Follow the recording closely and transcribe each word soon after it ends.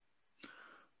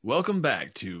Welcome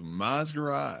back to Ma's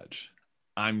Garage.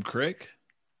 I'm Crick.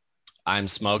 I'm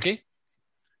Smokey.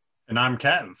 And I'm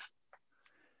Kev.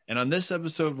 And on this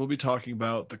episode, we'll be talking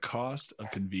about the cost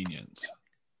of convenience.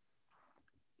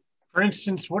 For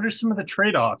instance, what are some of the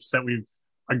trade-offs that we've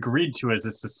agreed to as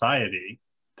a society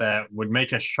that would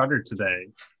make us shudder today,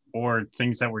 or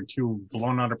things that were too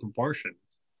blown out of proportion?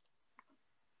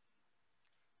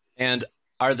 And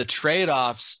are the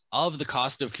trade-offs of the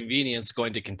cost of convenience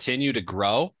going to continue to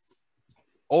grow,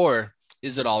 or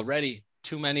is it already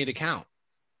too many to count?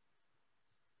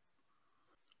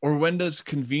 Or when does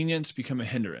convenience become a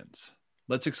hindrance?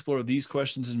 Let's explore these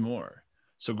questions and more.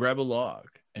 So grab a log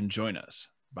and join us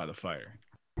by the fire.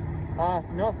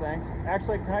 No thanks.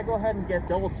 Actually, can I go ahead and get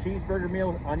double cheeseburger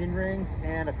meal with onion rings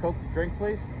and a Coke to drink,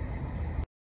 please?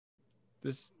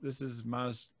 This is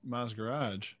Ma's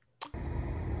Garage.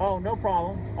 Oh, no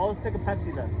problem. I'll just take a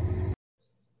Pepsi then.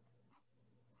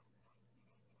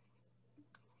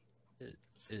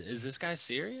 Is this guy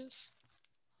serious?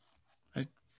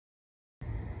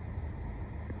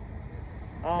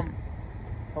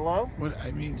 Hello? What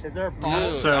I mean, Is there a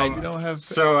problem? Dude,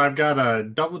 So I've got a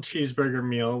double cheeseburger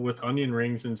meal with onion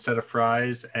rings instead of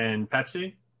fries and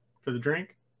Pepsi for the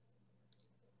drink.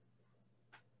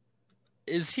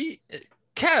 Is he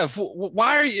Kev?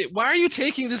 Why are you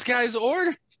taking this guy's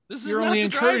order? This is you're not only the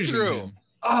encouraging drive-through. him.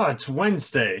 Oh, it's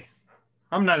Wednesday.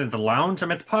 I'm not at the lounge. I'm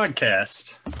at the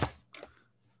podcast.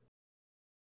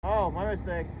 Oh, my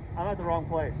mistake. I'm at the wrong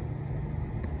place.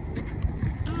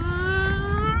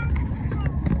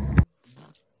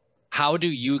 How do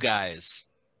you guys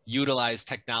utilize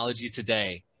technology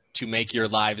today to make your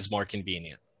lives more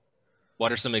convenient?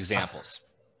 What are some examples?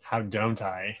 How don't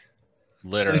I?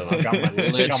 Literally. I've got my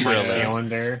Literally.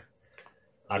 calendar.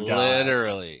 I've got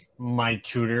Literally. my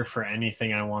tutor for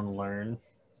anything I want to learn.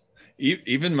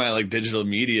 Even my like digital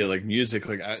media, like music,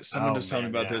 like someone just told me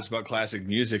about this about classic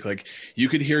music. Like you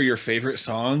could hear your favorite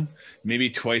song maybe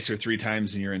twice or three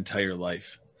times in your entire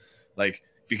life, like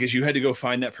because you had to go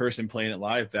find that person playing it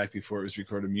live back before it was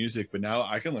recorded music. But now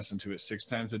I can listen to it 6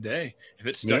 times a day. If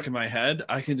it's stuck in my head,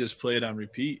 I can just play it on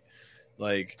repeat,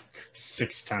 like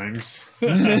 6 times.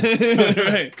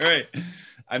 right.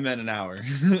 I meant an hour.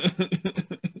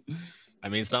 I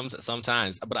mean,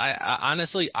 sometimes, but I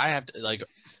honestly, I have to, like,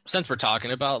 since we're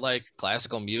talking about like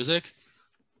classical music,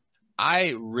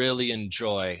 I really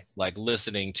enjoy like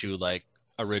listening to like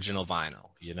original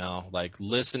vinyl, you know, like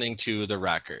listening to the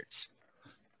records.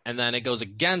 And then it goes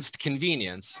against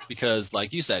convenience because,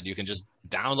 like you said, you can just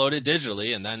download it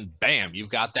digitally and then bam, you've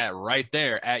got that right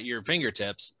there at your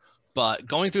fingertips. But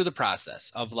going through the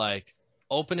process of like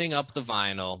opening up the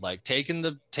vinyl, like taking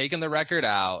the record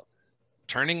out,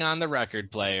 turning on the record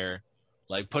player,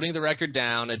 like putting the record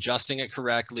down, adjusting it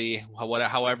correctly,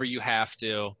 however you have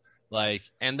to, like,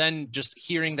 and then just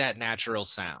hearing that natural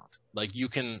sound. Like you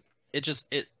can, it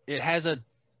has a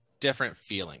different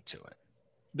feeling to it.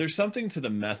 There's something to the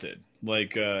method.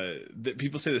 Like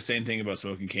people say the same thing about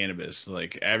smoking cannabis.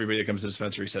 Like everybody that comes to the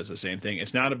dispensary says the same thing.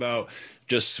 It's not about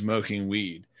just smoking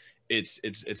weed. It's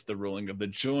the rolling of the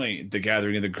joint, the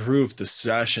gathering of the group, the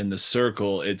session, the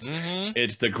circle. It's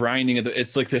the grinding of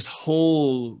it's like this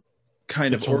whole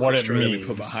kind of orchestra that we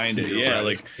put behind it. Yeah, right.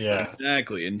 like yeah,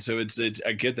 exactly. And so it's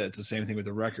I get that. It's the same thing with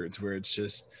the records where it's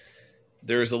just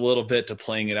there's a little bit to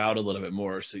playing it out a little bit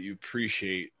more so you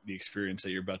appreciate the experience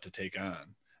that you're about to take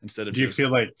on instead of just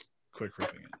feel like quick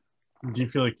ripping it. Do you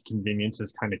feel like the convenience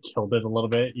has kind of killed it a little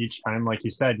bit each time? Like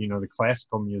you said, you know, the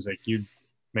classical music, you'd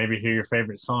maybe hear your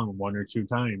favorite song 1 or 2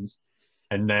 times,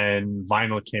 and then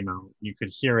vinyl came out. You could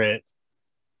hear it,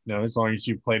 you know, as long as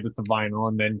you played with the vinyl,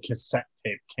 and then cassette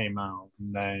tape came out,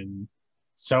 and then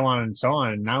so on and so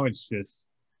on. And now it's just,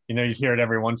 you know, you'd hear it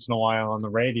every once in a while on the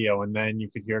radio, and then you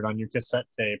could hear it on your cassette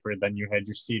tape, or then you had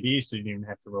your CD, so you didn't even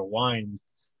have to rewind.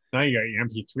 Now you got your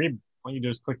MP3. All you do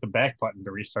is click the back button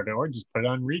to restart it, or just put it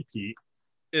on repeat.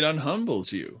 It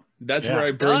unhumbles you. That's where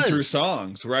I burn through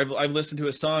songs, where I've listened to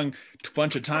a song a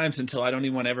bunch of times until I don't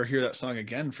even want to ever hear that song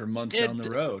again for months down the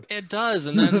road. It does.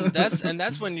 And then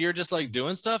that's when you're just like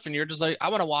doing stuff and you're just like, I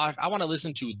want to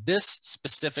listen to this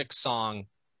specific song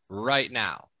right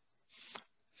now.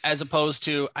 As opposed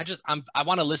to I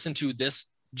want to listen to this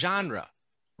genre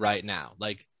right now.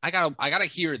 Like I gotta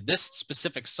hear this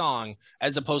specific song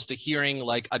as opposed to hearing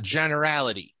like a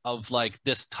generality of like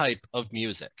this type of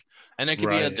music. And it could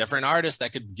be a different artist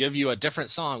that could give you a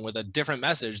different song with a different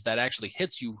message that actually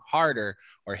hits you harder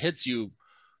or hits you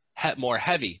more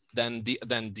heavy than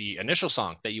the initial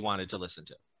song that you wanted to listen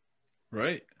to.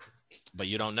 Right. But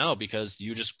you don't know because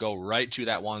you just go right to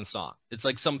that one song. It's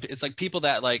like people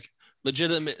that like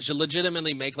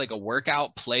legitimately make like a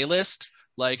workout playlist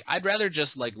Like, I'd rather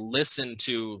just like listen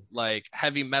to like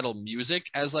heavy metal music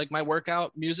as like my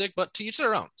workout music, but to each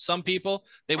their own. Some people,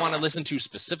 they want to listen to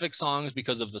specific songs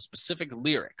because of the specific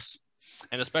lyrics.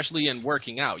 And especially in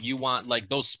working out, you want like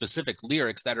those specific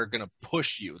lyrics that are going to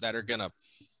push you, that are going to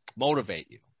motivate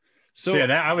you. So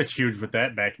yeah, I was huge with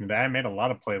that back in the day. I made a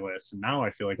lot of playlists, and now I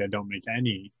feel like I don't make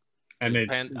any. And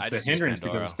it's a hindrance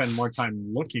because I spend more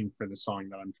time looking for the song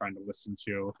that I'm trying to listen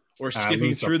to. Or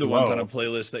skipping through the ones on a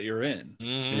playlist that you're in.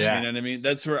 Mm-hmm. Yeah. You know what I mean?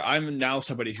 That's where I'm now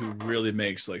somebody who really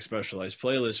makes like specialized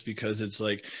playlists, because it's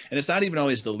like, and it's not even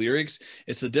always the lyrics,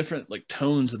 it's the different like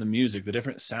tones of the music, the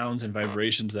different sounds and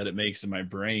vibrations that it makes in my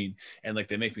brain. And like,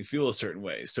 they make me feel a certain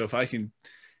way. So if I can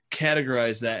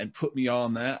categorize that and put me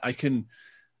on that, I can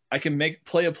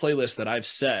play a playlist that I've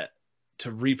set to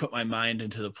re-put my mind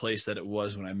into the place that it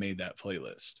was when I made that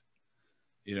playlist.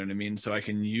 You know what I mean? So I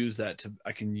can use that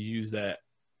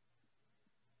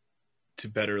to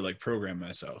better like program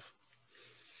myself.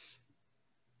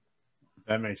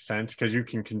 That makes sense, because you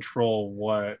can control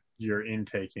what you're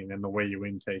intaking and the way you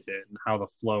intake it and how the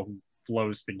flow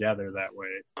flows together that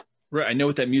way. Right. I know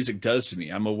what that music does to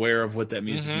me. I'm aware of what that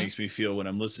music makes me feel when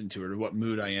I'm listening to it, or what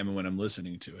mood I am in when I'm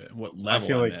listening to it, what level I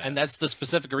feel like, and that's the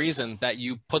specific reason that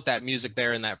you put that music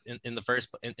there in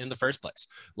the first place.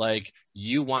 Like,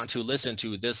 you want to listen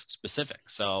to this specific.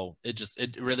 So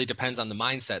it really depends on the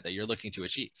mindset that you're looking to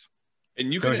achieve.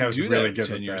 And you couldn't do that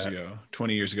 10 years ago,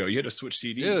 20 years ago. You had to switch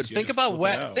CDs. Dude, think about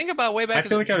way back. I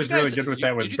feel like I was really good with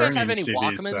that with did you guys have burning any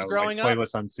CDs, Walkmans though, growing like up?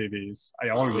 playlists on CDs.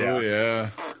 Yeah.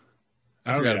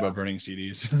 I forgot about burning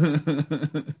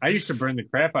CDs. I used to burn the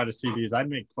crap out of CDs. I'd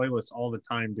make playlists all the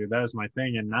time, dude. That was my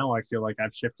thing. And now I feel like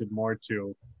I've shifted more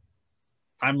to,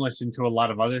 I'm listening to a lot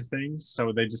of other things,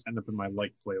 so they just end up in my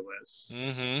like playlists.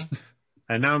 Mm-hmm.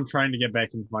 And now I'm trying to get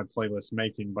back into my playlist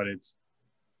making, but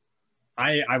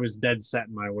I was dead set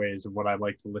in my ways of what I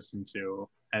like to listen to.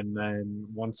 And then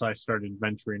once I started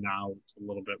venturing out a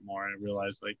little bit more, I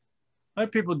realized like, other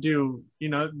people do,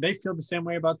 they feel the same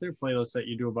way about their playlists that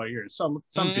you do about yours.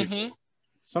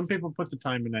 Some people put the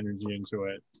time and energy into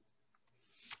it.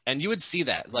 And you would see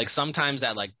that like sometimes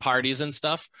at like parties and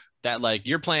stuff, that like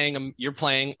you're playing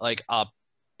like a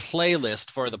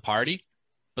playlist for the party,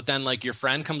 but then like your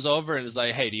friend comes over and is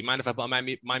like, hey, do you mind if I put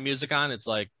my music on? It's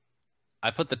like,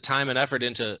 I put the time and effort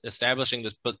into establishing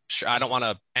this, but I don't want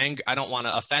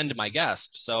to offend my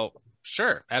guest. So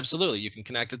sure, absolutely, you can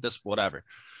connect at this, whatever.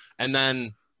 And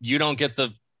then you don't get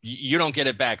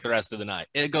it back the rest of the night.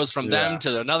 It goes from them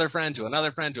to another friend to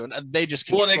another friend to another. They just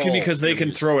control. Well, and it can be because they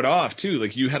can throw it off too.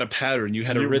 Like, you had a pattern, you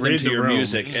had a rhythm to your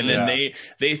music, and then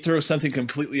they throw something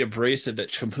completely abrasive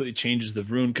that completely changes the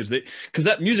room, because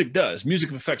that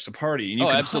music affects the party. And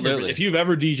absolutely. If you've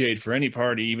ever DJ'd for any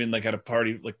party, even like at a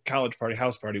party, like college party,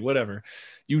 house party, whatever,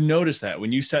 you notice that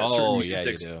when you set certain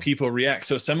music, people react.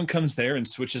 So if someone comes there and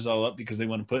switches all up because they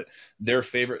want to put their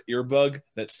favorite earbud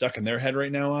that's stuck in their head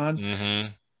right now on. Mm-hmm.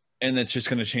 And that's just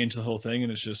going to change the whole thing.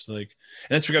 And it's just like,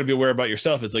 and that's what you got to be aware about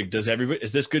yourself. It's like,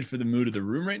 is this good for the mood of the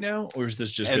room right now? Or is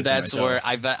this just, and that's where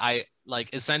I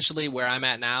like, essentially where I'm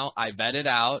at now, I vet it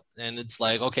out, and it's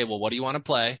like, okay, well, what do you want to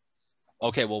play?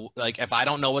 Okay. Well, like, if I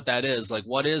don't know what that is, like,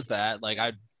 what is that? Like,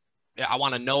 I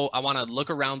want to know, I want to look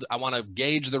around. I want to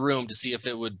gauge the room to see if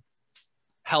it would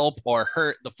help or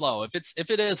hurt the flow. If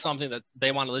it is something that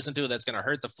they want to listen to, that's going to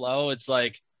hurt the flow. It's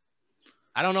like,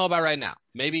 I don't know about right now.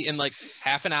 Maybe in like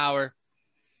half an hour.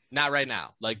 Not right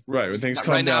now. Like when things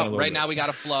calm down. Right now we got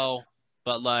a flow,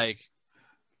 but like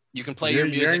you can play your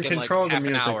music in like half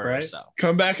an hour or so.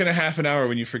 Come back in a half an hour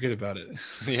when you forget about it.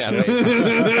 Yeah. Right.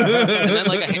 And then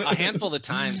like a handful of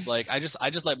times, like I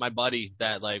just let my buddy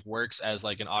that like works as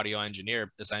like an audio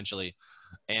engineer essentially.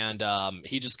 And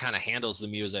he just kind of handles the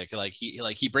music. Like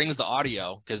he brings the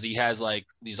audio because he has like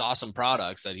these awesome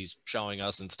products that he's showing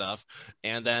us and stuff.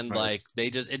 And then like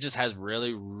it just has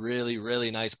really, really,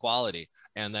 really nice quality.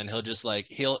 And then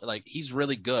he's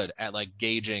really good at like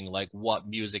gauging like what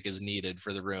music is needed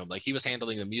for the room. Like he was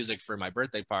handling the music for my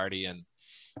birthday party, and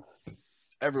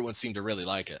everyone seemed to really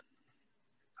like it.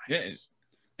 Yeah.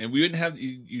 And we wouldn't have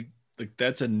you like,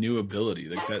 that's a new ability.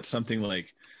 Like that's something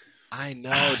like, I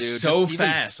know, dude. So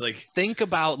fast. Like, think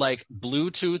about like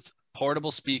Bluetooth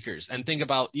portable speakers, and think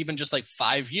about even just like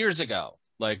 5 years ago,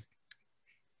 like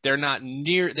they were not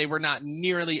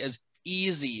nearly as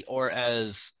easy or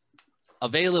as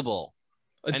available.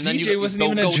 A DJ wasn't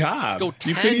even a job. Go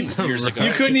 10 years ago.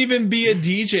 You couldn't even be a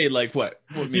DJ. Like what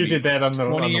you did that on the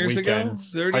 20 on the years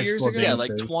weekends, ago, 30 years ago. Yeah,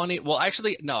 like 20. Well,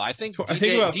 actually, no. I think about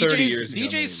 30 years ago,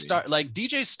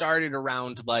 DJs started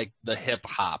around like the hip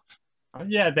hop.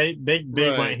 Yeah, they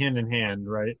went hand in hand,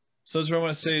 right? So that's what I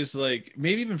want to say is like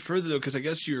maybe even further though, because I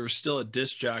guess you're still a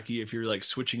disc jockey if you're like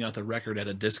switching out the record at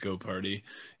a disco party.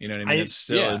 You know what I mean? It's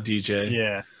still a DJ.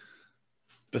 Yeah.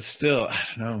 But still, I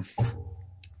don't know.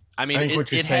 I mean,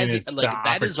 it has like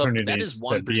that is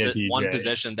one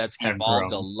position that's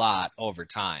evolved a lot over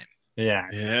time. Yeah.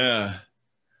 Yeah.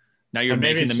 Now you're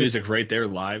making the music right there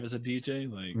live as a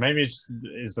DJ. Like maybe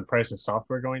is the price of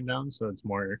software going down, so it's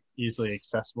more easily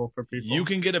accessible for people. You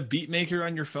can get a beat maker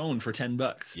on your phone for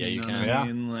 $10. Yeah, you can. I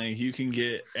mean, like you can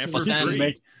get. But then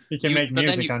you can make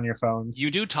music on your phone.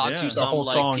 You do talk to some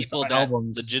like people that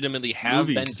legitimately have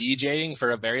been DJing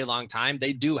for a very long time.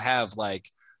 They do have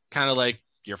like kind of like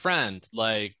your friend,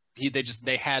 like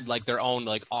they had like their own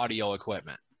like audio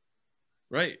equipment.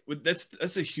 Right.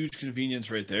 That's a huge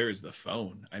convenience right there is the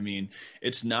phone. I mean,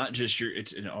 it's not just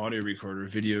it's an audio recorder,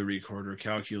 video recorder,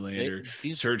 calculator,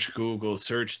 search Google,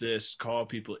 search this, call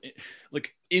people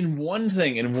like in one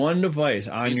thing, in one device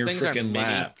on your freaking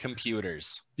lap.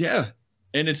 Computers. Yeah.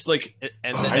 And it's like,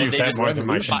 and then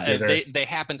they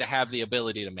happen to have the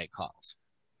ability to make calls.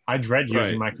 I dread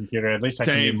using my computer. At least I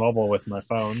can be mobile with my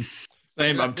phone.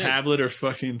 Same. I'm tablet or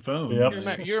fucking phone.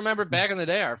 Yep. You remember back in the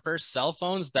day, our first cell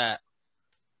phones that.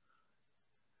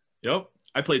 Yep.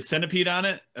 I played Centipede on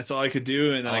it. That's all I could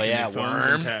do. And then I could do phones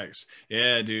and text.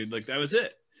 Yeah, dude. Like that was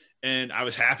it. And I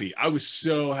was happy. I was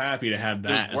so happy to have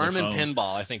that. It was Worm and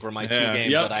Pinball, I think, were my two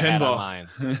games that I had on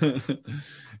mine.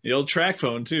 The old track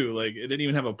phone too. Like it didn't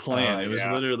even have a plan. It was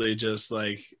literally just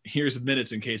like, here's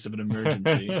minutes in case of an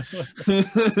emergency.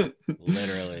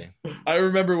 Literally. I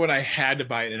remember when I had to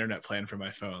buy an internet plan for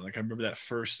my phone. Like I remember that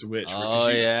first switch. Oh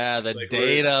yeah, the like,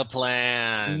 data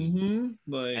plan.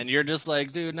 Mm-hmm. Like, and you're just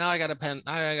like, dude, now I got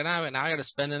to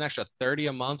spend an extra $30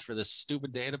 a month for this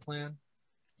stupid data plan.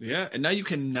 Yeah, and now you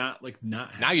cannot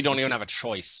not. Now you don't even have a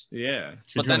choice. Yeah,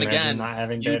 but then again, not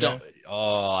having you data? don't.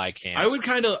 Oh, I can't. I would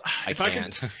kind of.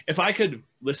 If I could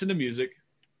listen to music,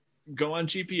 go on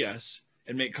GPS,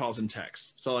 and make calls and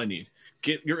texts. That's all I need.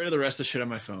 Get rid of the rest of the shit on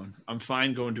my phone. I'm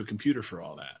fine going to a computer for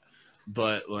all that.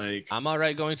 But like, I'm all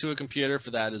right going to a computer for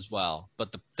that as well.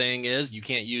 But the thing is, you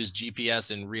can't use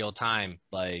GPS in real time.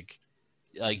 Like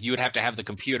you would have to have the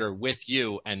computer with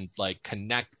you and like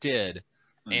connected,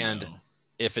 and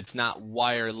if it's not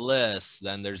wireless,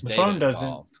 then there's data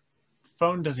involved.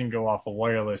 Phone doesn't go off a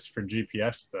wireless for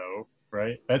GPS though,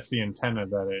 right? That's the antenna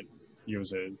that it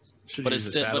uses. But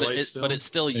it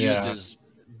still uses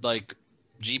like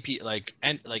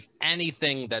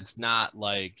anything that's not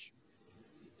like.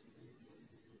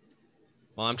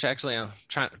 Well, I'm trying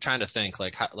to think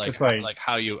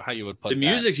how you would put the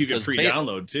music you can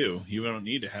download too. You don't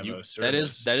need to have a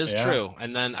service. That is true.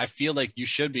 And then I feel like you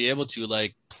should be able to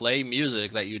like play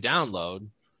music that you download,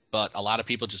 but a lot of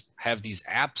people just have these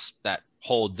apps that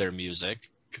hold their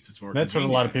music because it's more. That's what a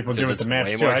lot of people do with the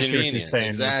maps too. I see what you're saying.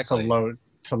 Exactly.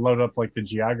 To load up like the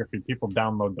geography, people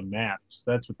download the maps.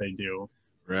 That's what they do.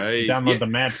 Right. You download the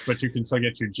maps, but you can still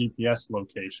get your GPS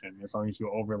location as long as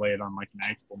you overlay it on like an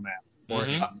actual map.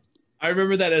 Mm-hmm. I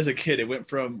remember that as a kid. It went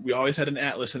from we always had an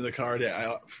atlas in the car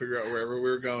to figure out wherever we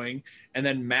were going, and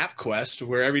then MapQuest,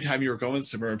 where every time you were going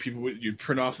somewhere, you'd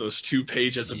print off those 2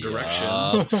 pages of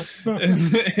directions.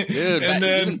 Dude, and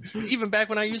then even back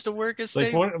when I used to work as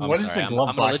state. Like what is the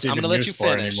glove box even used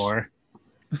for anymore?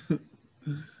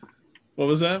 What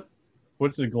was that?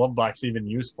 What's the glove box even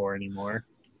used for anymore?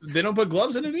 They don't put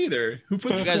gloves in it either. Who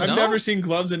puts? You guys I've know? never seen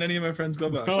gloves in any of my friends'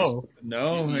 glove boxes.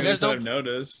 No, you I guys don't I've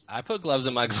noticed. I put gloves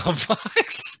in my glove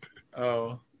box.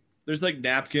 Oh, there's like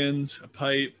napkins, a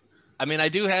pipe. I mean, I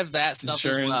do have that stuff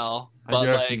insurance. As well,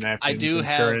 but I do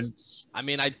insurance. have. I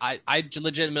mean, I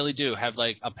legitimately do have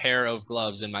like a pair of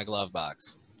gloves in my glove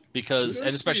box because,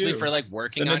 and especially for like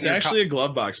working. And on it's actually a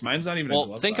glove box. Mine's not even a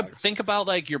glove box. Think about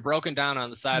like you're broken down on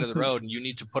the side of the road and you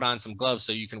need to put on some gloves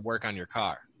so you can work on your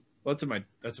car. Well,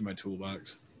 that's in my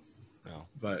toolbox. No,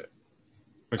 but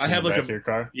I have like your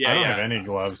car. Yeah, I don't have any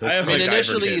gloves. I mean,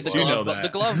 initially the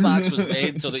glove box was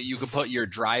made so that you could put your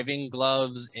driving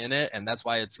gloves in it, and that's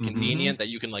why it's convenient that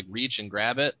you can like reach and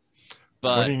grab it.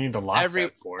 But what do you need the lock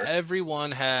for?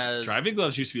 Everyone has driving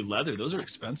gloves. Used to be leather. Those are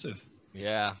expensive.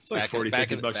 Yeah, it's like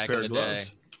 $40-$50 a pair of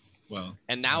gloves. Well,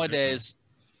 and nowadays,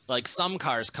 like some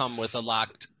cars come with a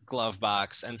locked glove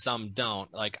box and some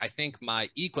don't. Like I think my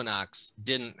Equinox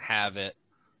didn't have it.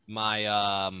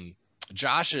 My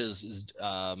Josh's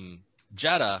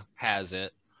Jetta has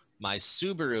it. My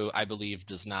Subaru, I believe,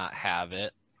 does not have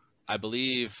it. I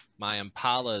believe my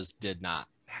Impalas did not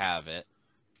have it.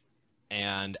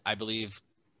 And I think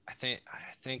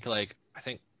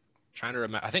trying to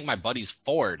remember, I think my buddy's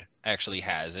Ford actually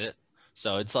has it.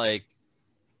 So it's like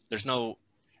there's no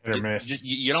Hit or miss.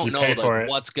 You don't You know pay for like it.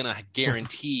 what's gonna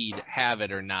guaranteed have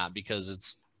it or not, because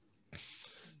it's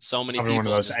so many Probably people one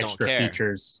of those just don't extra care.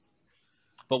 features.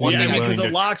 But one Yeah, thing willing because a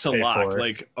to lock's a pay lock. for it.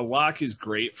 Like a lock is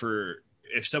great for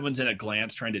if someone's in a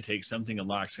glance trying to take something, a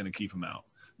lock's going to keep them out.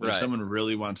 But if Right. someone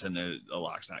really wants in there, a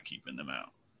lock's not keeping them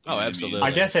out. Oh, I mean? absolutely.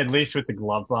 I guess at least with the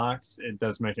glove box, it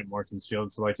does make it more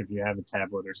concealed. So like if you have a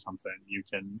tablet or something, you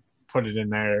can put it in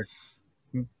there,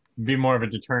 be more of a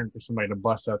deterrent for somebody to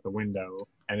bust out the window.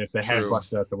 And if they have True.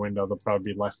 busted out the window, they'll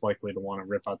probably be less likely to want to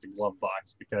rip out the glove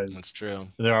box because That's true.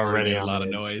 they're already Made on a lot the of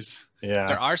edge. noise. Yeah.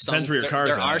 There are some Depends where your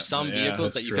car's there are at, some but yeah,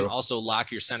 vehicles that's that you can true. also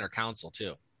lock your center console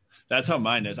too. That's how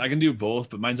mine is. I can do both,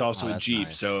 but mine's also Oh, a that's Jeep.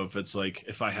 nice. So if it's like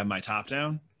if I have my top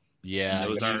down, Yeah.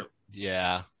 those aren't.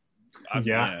 Yeah.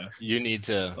 Yeah. You need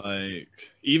to. Like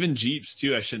even Jeeps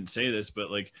too. I shouldn't say this,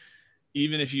 but like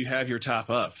even if you have your top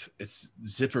up, it's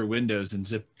zipper windows and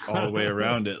zip all the way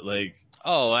around it. Like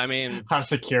Oh, I mean, How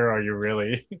secure are you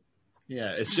really?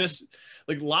 yeah, it's just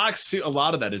like locks too. A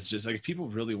lot of that is just like if people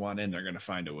really want in, they're gonna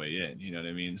find a way in. You know what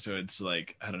I mean? So it's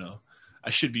like I don't know. I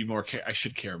should be more. I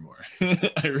should care more.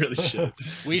 I really should.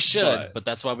 we should, But- but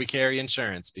that's why we carry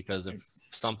insurance, because if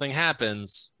something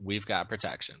happens, we've got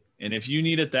protection. And if you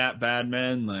need it that bad,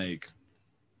 man, like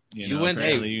You know, went- hey,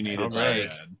 apparently you need it that like,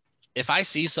 bad. If I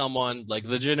see someone like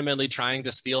legitimately trying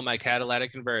to steal my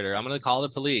catalytic converter, I'm going to call the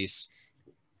police.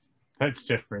 That's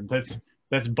different.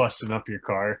 That's busting up your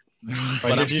car. Like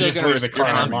But I'm if you still just gonna leave the respect- car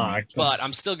I'm- unlocked. But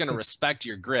I'm still going to respect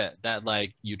your grit that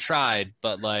like you tried,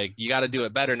 but like you got to do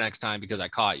it better next time because I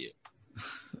caught you.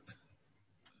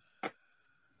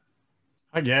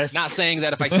 I guess. Not saying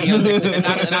that if I see them,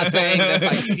 not saying that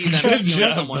if I see them Good stealing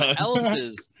job, someone man.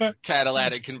 else's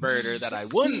catalytic converter that I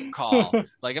wouldn't call.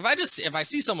 Like if I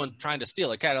see someone trying to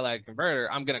steal a catalytic converter,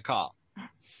 I'm gonna call.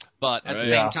 But at the Right.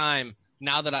 same Yeah. time,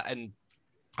 now that and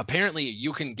apparently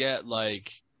you can get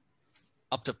like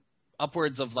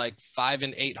upwards of like $500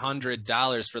 and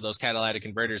 $800 for those catalytic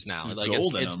converters now. There's Like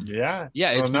gold in it's them. Yeah.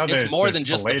 yeah, Well, now it's there's- more there's than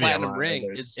just the palladium platinum on it. ring.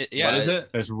 There's- Yeah, What is it?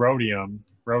 There's rhodium.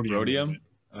 Rhodium?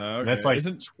 And Okay. that's like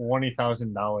Isn't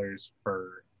 $20,000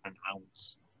 for an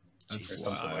ounce. that's Or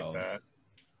something wild. like that.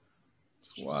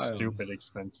 It's wild. Stupid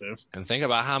expensive. And think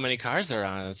about how many cars are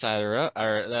on the side of the road,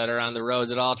 or that are on the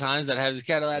road at all times that have these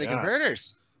catalytic Yeah.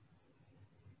 converters.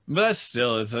 But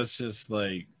that's just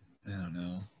like I don't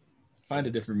know. Find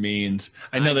a different means.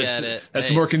 I know that's get it. that's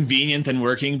Hey. more convenient than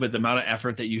working, but the amount of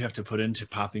effort that you have to put into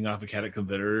popping off a catalytic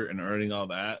converter and earning all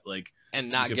that, like And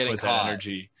you not could getting put caught. that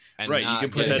energy. And Right, you not can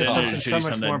put getting that It's in caught. there. so show you much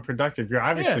something. more productive. You're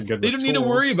obviously Yeah, good they with don't need to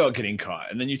worry tools. about getting caught,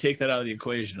 and then you take that out of the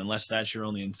equation unless that's your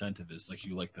only incentive. Is like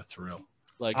you like the thrill.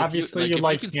 Like Obviously, if you you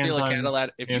like can steal a hands-on-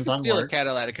 catalytic, if you can hands-on steal a work.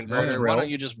 catalytic converter, why Thrill. don't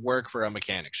you just work for a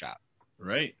mechanic shop?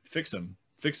 Right? Fix them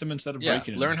instead of Yeah,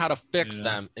 breaking learn them. how to fix Yeah.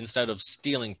 them instead of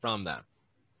stealing from them,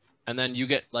 and then you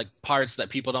get like parts that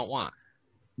people don't want.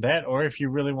 That, or if you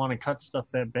really want to cut stuff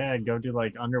that bad, go do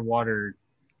like underwater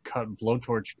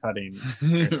blowtorch cutting or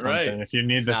something. Right? If you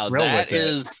need the Now thrill that with it.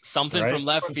 is something right? from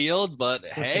left field, but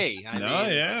hey, I No,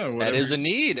 mean, yeah. that Whatever. is a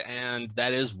need, and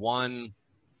that is one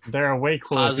There are way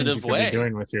cooler things positive you could way be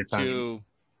doing with your time. to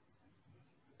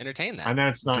entertain I that. know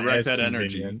it's not Direct as that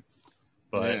energy. convenient,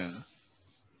 but Yeah.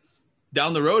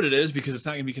 Down the road, it is because it's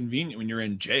not going to be convenient when you're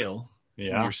in jail. When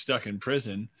yeah. you're stuck in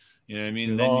prison. You know what I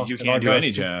mean? It Then all- you it all can't do goes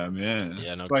any to- job. Yeah.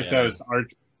 Yeah, no It's like kidding. those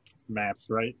art maps,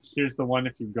 right? Here's the one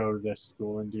if you go to this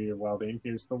school and do your welding.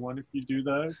 Here's the one if you do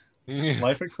the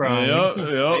life of crime. Yep,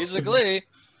 yep. Basically.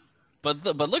 But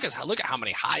look at how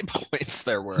many high points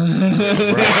there were.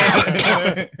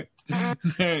 yeah.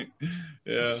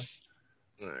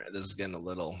 All right, this is getting a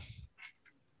little.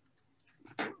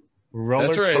 Roller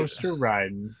That's right. coaster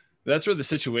riding. That's where the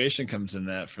situation comes in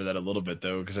that for that a little bit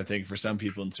though, because I think for some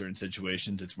people in certain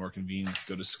situations it's more convenient to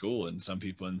go to school, and some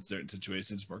people in certain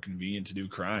situations it's more convenient to do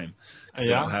crime. They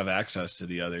Yeah. don't have access to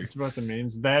the other. It's about the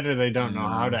means that, or they don't know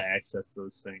how to access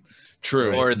those things.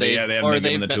 True. Or they've, yeah, they or haven't been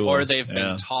they've, given the been, tools. or they've Yeah.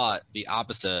 been taught the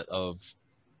opposite of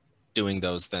doing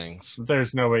those things.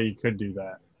 There's no way you could do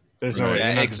that. There's no way. You're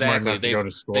not smart Exactly. enough to go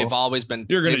to school. They've always been.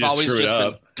 You're gonna they've just always screw it just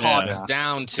been up. taught Yeah.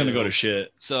 down It's to. gonna go to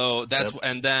shit. So that's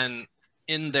and then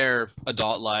in their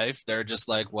adult life, they're just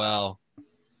like, well,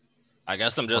 I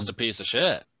guess I'm just a piece of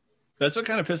shit. That's what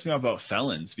kind of pissed me off about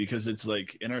felons, because it's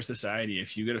like in our society,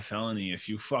 if you get a felony, if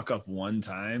you fuck up one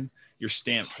time, you're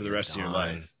stamped for the rest of your Done.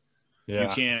 life.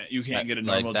 yeah. You can't get a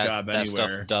Like, normal that- job that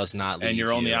anywhere. stuff does not lead And your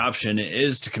to only you. option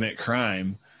is to commit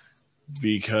crime,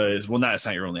 because it's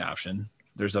not your only option.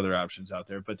 There's other options out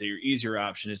there, but your easier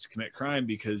option is to commit crime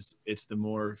because it's the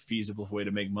more feasible way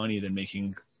to make money than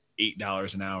making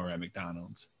 $8 an hour at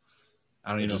McDonald's.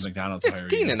 I don't even know if McDonald's will hire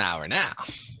 15 you. an hour now.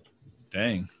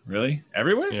 Dang, really?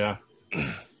 Everywhere? Yeah.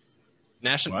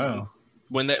 National. Wow.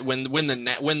 When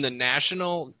the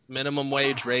national minimum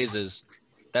wage raises,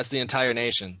 that's the entire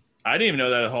nation. I didn't even know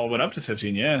that it all went up to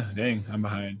 15. Yeah, dang, I'm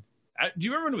behind. Do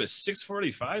you remember when it was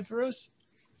 6.45 for us?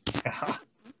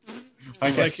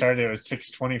 I started, it was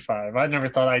 6.25. I never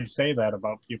thought I'd say that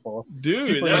about people. Dude,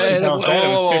 people that used to was, tell us it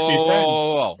was 50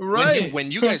 cents. Right.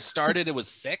 When you guys started, it was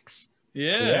 6.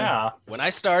 Yeah. When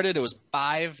I started, it was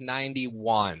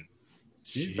 $5.91.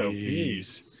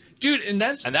 Jeez. Dude, and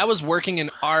that was working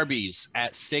in Arby's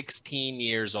at 16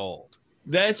 years old.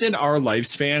 That's in our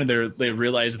lifespan. They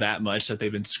realize that much that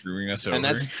they've been screwing us over. And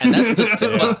that's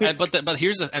the but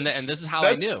here's the and this is how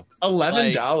I knew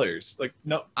 $11. Like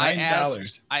no,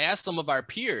 $9. I asked some of our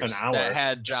peers that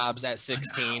had jobs at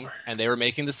 16 and they were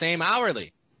making the same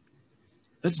hourly.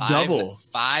 That's double.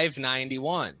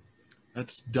 $5.91.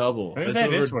 That's double. Maybe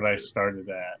that is what I started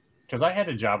at. Because I had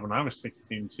a job when I was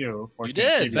 16 too. You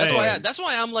did. That's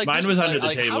why I'm like. Mine was under the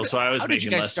table, so I was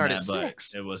making less than that,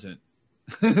 but it wasn't.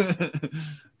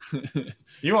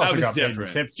 You also got paid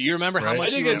tips. Do you remember how much?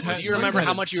 Do you remember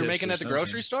how much you were making at the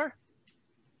grocery store?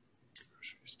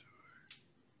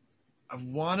 I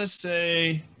want to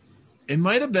say it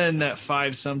might have been that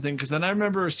 5 something, because then I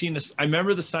remember seeing this. I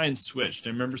remember the sign switched. I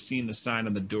remember seeing the sign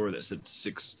on the door that said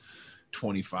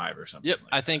 6.25 or something. Yep,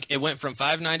 I think it went from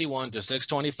 5.91 to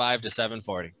 6.25 to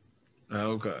 7.40.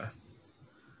 Okay,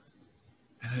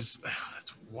 and that's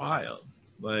wild.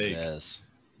 Like, yes.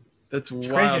 That's it's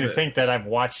wild. Crazy to think that I've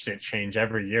watched it change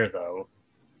every year, though.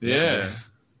 Yeah.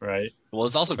 Right. Well,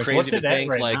 it's also crazy to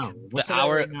think right now? the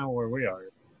hour right now where we are.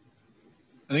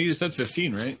 I think you said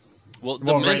 15, right? Well,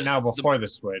 right now before the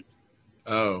switch.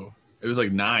 Oh, it was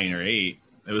like 9 or 8.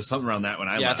 It was something around that when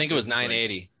I left. I think it was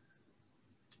 9.80.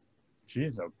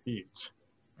 Jeez, oh Pete.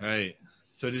 Right.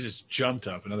 So it just jumped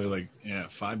up another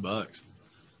 $5.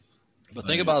 But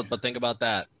think about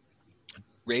that.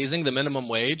 Raising the minimum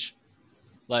wage.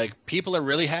 Like, people are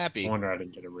really happy. I wonder I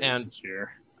didn't get a raise this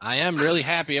year. I am really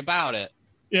happy about it.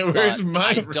 Yeah, where's my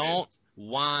I don't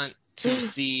want to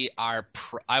see I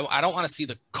don't want to see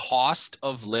the cost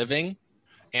of living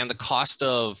and the cost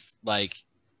of like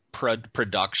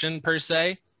production per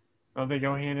se. Oh, they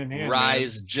go hand in hand.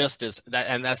 Rise just as that,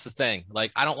 and that's the thing.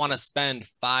 Like, I don't want to spend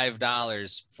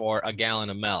 $5 for a gallon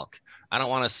of milk. I don't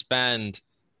want to spend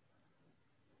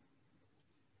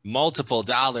multiple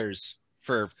dollars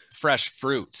for fresh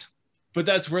fruit. But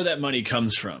that's where that money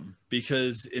comes from,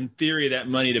 because in theory, that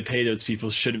money to pay those people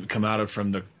shouldn't come out of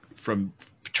from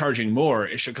charging more.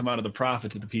 It should come out of the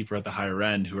profits of the people at the higher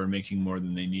end who are making more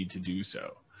than they need to do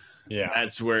so. Yeah,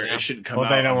 that's where it should come out.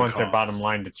 Well, they don't want their bottom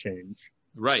line to change.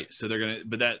 Right. So they're going to,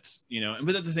 but that's,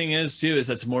 but the thing is too, is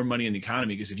that's more money in the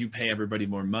economy, because if you pay everybody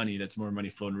more money, that's more money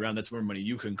floating around. That's more money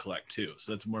you can collect too.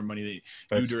 So that's more money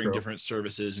that you doing different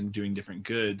services and doing different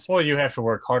goods. Well, you have to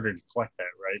work harder to collect that,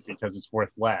 right? Because it's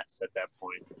worth less at that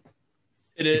point.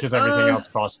 It is. Because everything else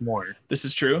costs more. This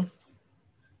is true.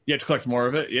 You have to collect more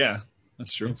of it. Yeah,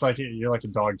 that's true. It's like you're like a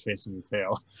dog chasing your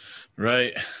tail.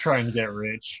 Right. Trying to get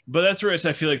rich. But that's where I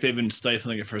feel like they've been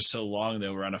stifling it for so long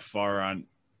that we're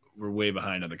way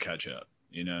behind on the catch up.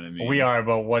 You know what I mean? We are,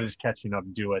 but what does catching up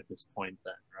do at this point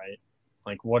then, right?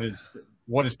 Like, what is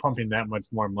pumping that much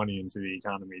more money into the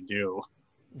economy do?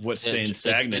 What's staying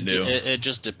stagnant do? It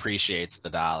just depreciates the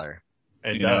dollar.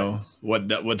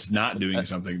 What's not doing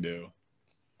something do?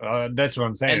 That's what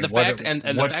I'm saying. And the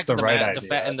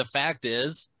fact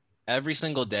is, every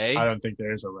single day, I don't think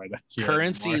there is a right idea.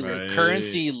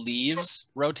 Currency leaves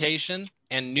rotation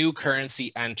and new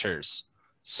currency enters.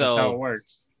 So that's how it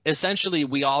works. Essentially,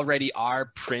 we already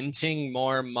are printing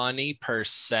more money per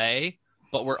se,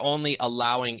 but we're only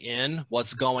allowing in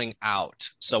what's going out.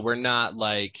 So we're not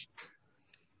like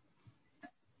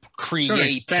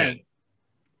creating.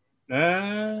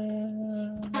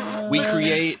 We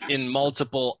create in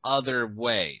multiple other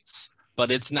ways,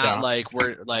 but it's not like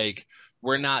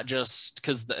we're not just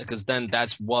because then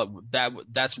that's what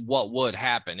would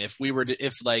happen if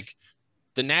the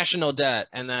national debt,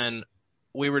 and then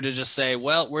we were to just say,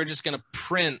 well, we're just going to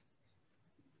print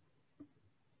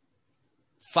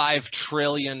 $5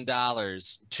 trillion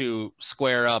to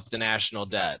square up the national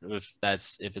debt. If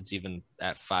it's even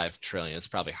at 5 trillion, it's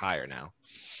probably higher now.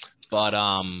 But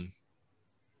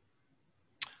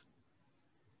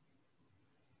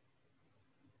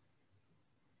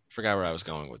forgot where I was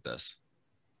going with this.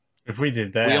 If we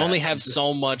did that, we only have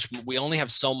so much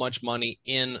money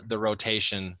in the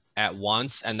rotation at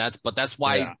once, and that's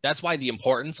why the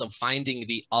importance of finding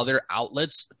the other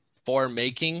outlets for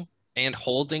making and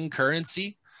holding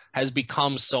currency has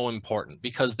become so important,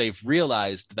 because they've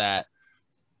realized that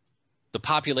the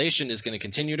population is going to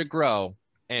continue to grow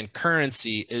and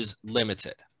currency is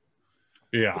limited.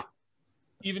 Yeah.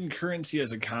 Even currency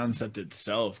as a concept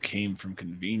itself came from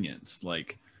convenience.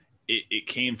 Like it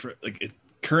came from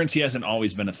currency hasn't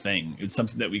always been a thing. It's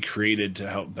something that we created to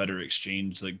help better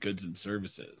exchange like goods and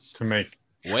services. To make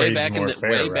Way back fair,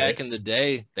 in the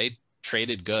day, they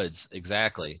traded goods.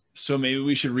 Exactly. So maybe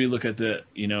we should relook at the,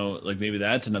 like maybe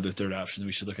that's another third option that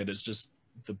we should look at. It's just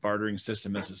the bartering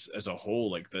system as a whole,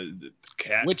 like the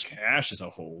cash as a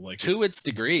whole. Like to its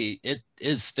degree, it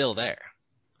is still there.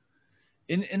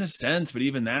 In a sense, but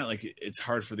even that, like it's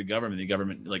hard for the government. The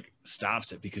government like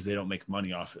stops it because they don't make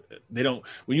money off of it. They don't,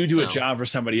 when you do a job for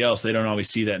somebody else, they don't always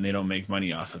see that and they don't make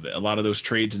money off of it. A lot of those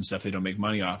trades and stuff, they don't make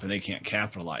money off and they can't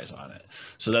capitalize on it.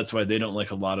 So that's why they don't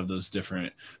like a lot of those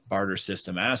different barter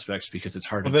system aspects, because it's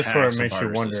hard to tax. That's where it makes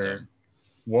you wonder, system.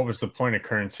 What was the point of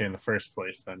currency in the first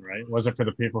place then, right? Was it for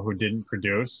the people who didn't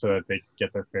produce so that they could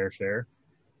get their fair share?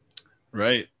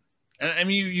 Right. And I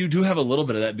mean, you do have a little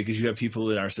bit of that because you have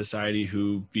people in our society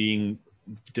who, being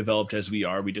developed as we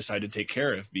are, we decide to take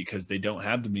care of because they don't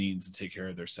have the means to take care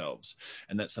of themselves.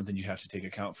 And that's something you have to take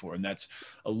account for. And that's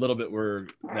a little bit where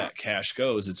that cash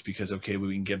goes. It's because, okay,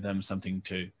 we can give them something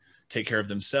to take care of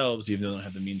themselves, even though they don't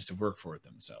have the means to work for it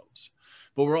themselves.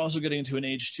 But we're also getting into an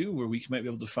age too, where we might be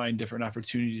able to find different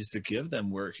opportunities to give them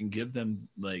work and give them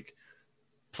like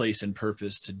place and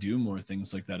purpose to do more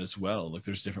things like that as well. Like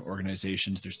there's different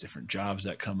organizations, there's different jobs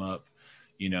that come up,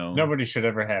 Nobody should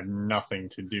ever have nothing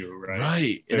to do, right?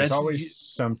 Right. There's always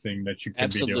something that you can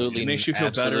be doing. It makes you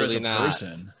feel better as a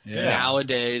person. Yeah.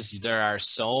 Nowadays, there are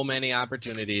so many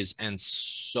opportunities and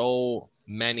so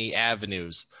many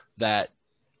avenues that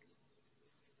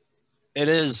it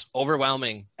is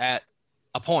overwhelming at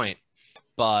a point,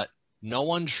 but no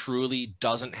one truly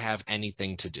doesn't have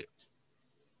anything to do.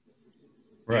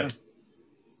 Right.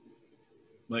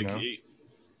 Yeah.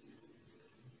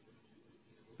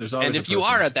 There's always, and if you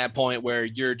are at that point where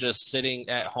you're just sitting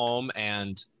at home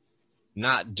and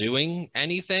not doing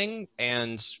anything,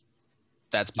 and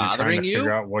that's bothering you,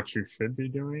 figure out what you should be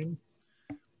doing.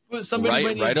 But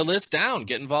write a list down.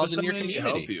 Get involved in your community.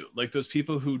 Help you. Like those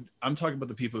people who I'm talking about,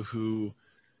 the people who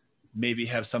maybe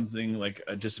have something like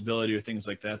a disability or things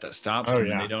like that stops them,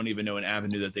 and they don't even know an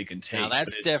avenue that they can take. Now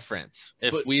that's different.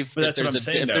 If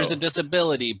there's a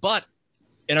disability, but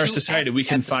in our society, we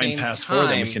can find paths for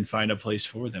them. We can find a place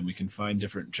for them. We can find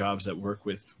different jobs that work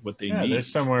with what they need. There's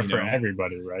somewhere for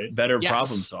everybody, right? Better problem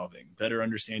solving, better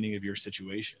understanding of your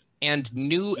situation. And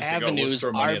new avenues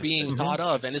are being thought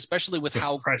of. And especially with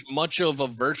how much of a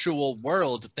virtual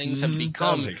world things have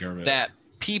become, that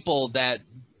people that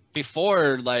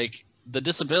before, like the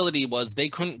disability was they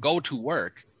couldn't go to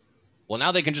work. Well,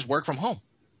 now they can just work from home.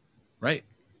 Right.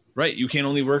 You can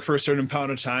only work for a certain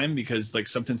amount of time because like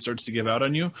something starts to give out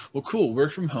on you. Well, cool.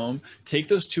 Work from home, take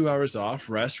those 2 hours off,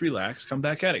 rest, relax, come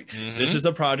back at it. Mm-hmm. This is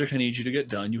the project I need you to get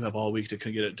done. You have all week to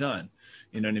get it done.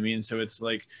 You know what I mean? So it's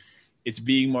like, it's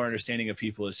being more understanding of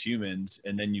people as humans,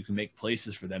 and then you can make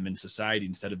places for them in society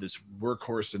instead of this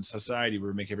workhorse in society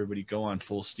where we make everybody go on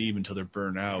full steam until they're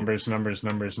burned out. Numbers.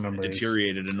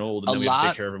 Deteriorated and old, and then we have to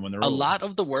take care of them when they're old. A lot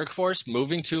of the workforce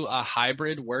moving to a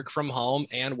hybrid work from home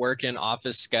and work in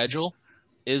office schedule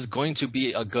is going to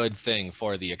be a good thing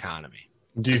for the economy.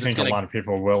 Do you think a lot of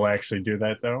people will actually do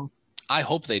that though? I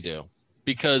hope they do,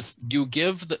 because you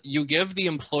give the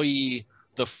employee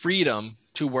the freedom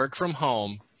to work from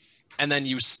home, and then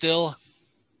you still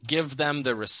give them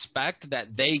the respect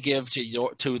that they give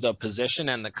to the position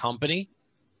and the company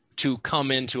to come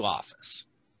into office.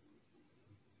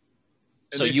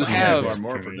 So you have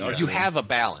a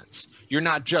balance. You're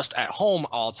not just at home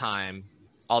all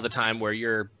the time where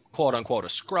you're quote unquote a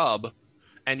scrub,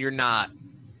 and you're not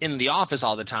in the office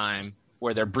all the time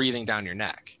where they're breathing down your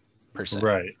neck per se.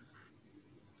 Right.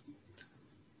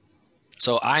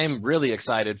 So I am really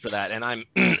excited for that, and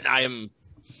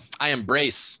I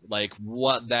embrace like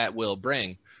what that will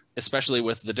bring, especially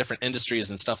with the different industries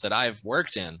and stuff that I've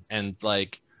worked in, and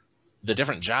like the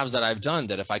different jobs that I've done,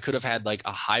 that if I could have had like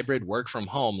a hybrid work from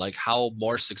home, like how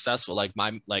more successful, like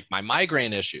my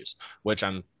migraine issues, which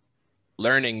I'm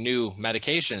learning new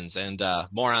medications and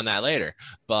more on that later.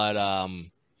 But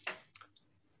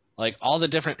like all the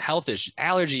different health issues,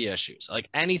 allergy issues, like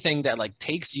anything that like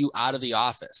takes you out of the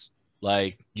office,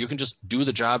 like you can just do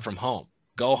the job from home,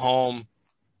 go home,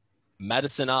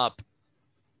 medicine up,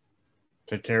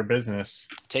 take care of business,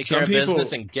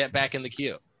 and get back in the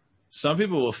queue. Some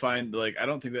people will find, like, I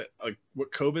don't think that, like,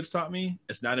 what COVID's taught me,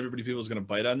 it's not people is going to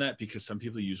bite on that, because some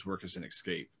people use work as an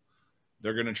escape.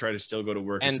 They're going to try to still go to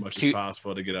work as much as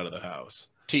possible to get out of the house.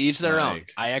 To each their own.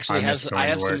 I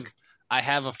I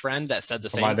have a friend that said the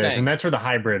same and thing. that's where the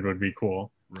hybrid would be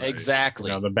cool. Right.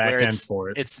 Exactly. The back end for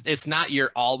it. It's not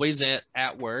you're always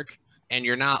at work and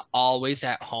you're not always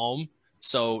at home.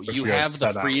 So you have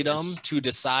the freedom to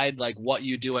decide like what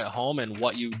you do at home and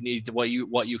what you need to, what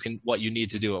you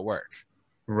need to do at work.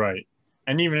 Right.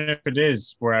 And even if it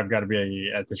is where I've got to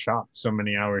be at the shop so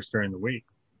many hours during the week,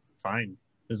 fine.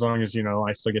 As long as,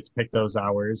 I still get to pick those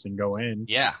hours and go in.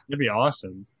 Yeah. It'd be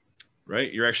awesome.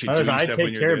 Right. You're actually doing stuff when you're there.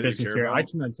 I take care of business here. I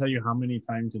cannot tell you how many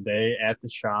times a day at the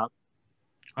shop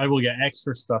I will get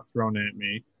extra stuff thrown at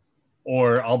me,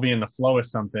 or I'll be in the flow of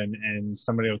something and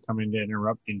somebody will come in to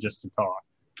interrupt me just to talk,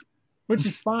 which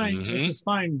is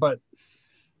fine. But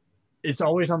it's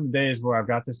always on the days where I've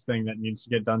got this thing that needs to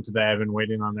get done today. I've been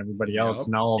waiting on everybody else.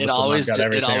 And all of a sudden I've got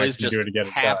everything I can do to get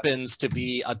it done. It happens to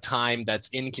be a time that's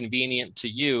inconvenient to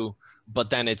you, but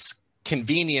then it's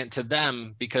convenient to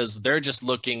them because they're just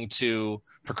looking to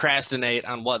procrastinate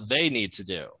on what they need to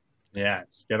do.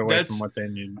 Yes, get away from what they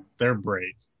need. Their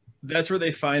break. That's where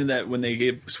they find that when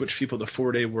they switch people to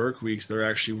 4-day work weeks, they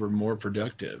actually were more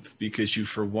productive because you,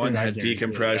 for one, had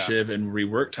decompressive and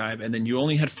rework time, and then you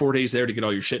only had 4 days there to get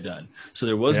all your shit done. So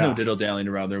there was no diddle dallying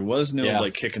around. There was no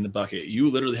like kicking the bucket.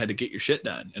 You literally had to get your shit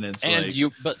done, and it's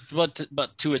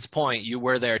but to its point, you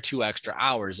were there 2 extra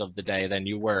hours of the day than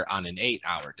you were on an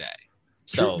 8-hour day.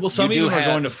 So some of you are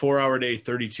going to 4-hour day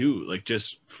 32, like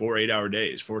just 4 8-hour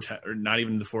days, or not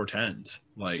even the 4 10s.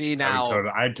 Like, see now,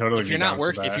 I totally. If you're not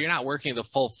working the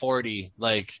full 40,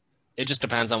 like it just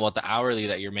depends on what the hourly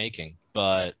that you're making.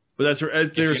 But that's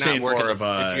what they're saying.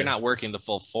 If you're not working the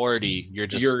full 40,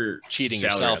 you're cheating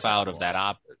yourself out of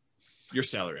that your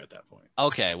salary at that point.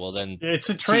 Okay, well then it's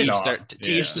a trade-off.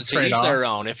 To each their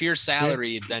own. If you're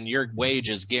salaried, then your wage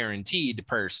is guaranteed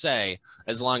per se,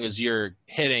 as long as you're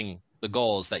hitting the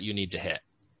goals that you need to hit.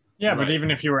 Yeah, but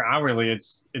even if you were hourly,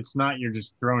 it's not you're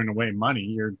just throwing away money.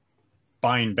 You're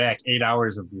buying back 8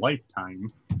 hours of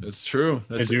lifetime. That's true.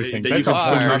 That's your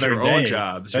own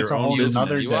jobs. That's your own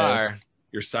business.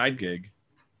 Your side gig.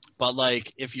 But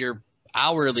like if you're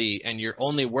hourly and you're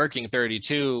only working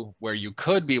 32 where you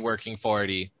could be working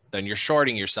 40, then you're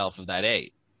shorting yourself of that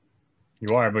 8.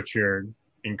 You are, but you're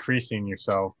increasing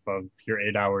yourself of your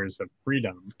 8 hours of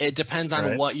freedom. It depends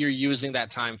on what you're using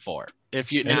that time for.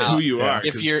 If you who you are,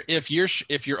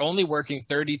 if you're only working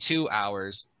 32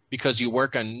 hours because you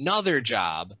work another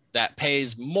job that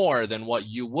pays more than what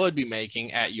you would be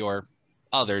making at your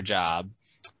other job,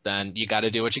 then you got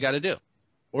to do what you got to do.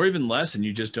 Or even less, and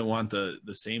you just don't want the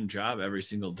same job every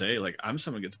single day. Like I'm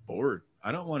someone who gets bored.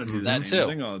 I don't want to do the same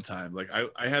thing all the time. Like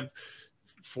I have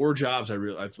 4 jobs.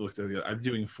 I'm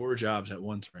doing 4 jobs at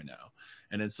once right now,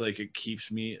 and it's like it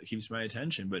keeps my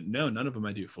attention. But no, none of them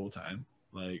I do full time.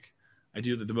 Like I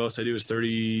do the most I do is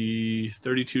 32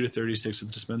 to 36 at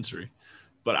the dispensary,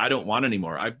 but I don't want any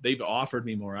more. They've offered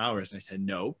me more hours, and I said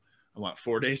no. I want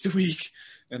 4 days a week,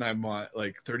 and I want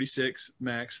like 36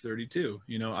 max 32.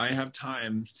 I have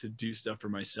time to do stuff for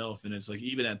myself, and it's like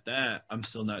even at that, I'm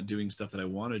still not doing stuff that I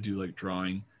want to do, like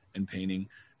drawing and painting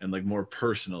and like more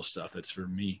personal stuff that's for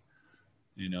me.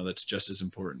 That's just as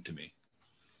important to me.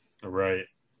 Right.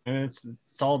 And it's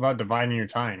all about dividing your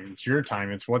time. It's your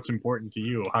time. It's what's important to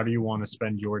you. How do you want to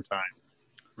spend your time?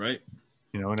 Right.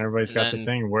 And everybody's got the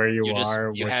thing where you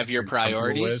are. You have your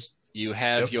priorities. You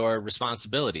have your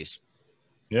responsibilities.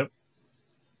 Yep.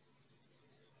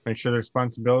 Make sure the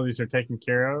responsibilities are taken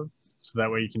care of, so that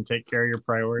way you can take care of your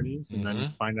priorities and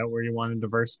then find out where you want to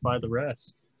diversify the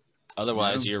rest.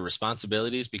 Otherwise, your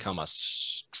responsibilities become a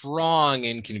strong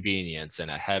inconvenience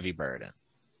and a heavy burden.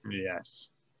 Yes.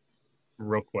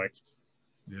 Real quick.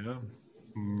 Yeah.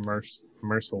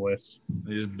 Merciless.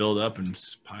 They just build up and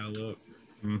pile up.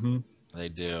 Mm-hmm. They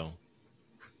do.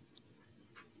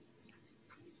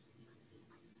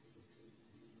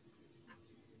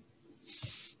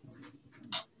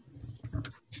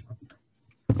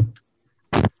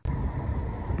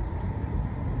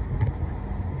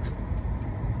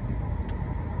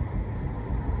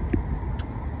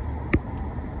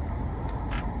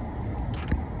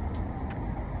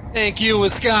 Thank you,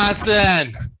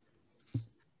 Wisconsin.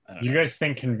 You guys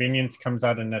think convenience comes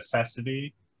out of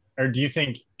necessity? Or do you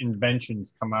think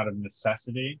inventions come out of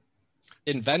necessity?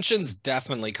 Inventions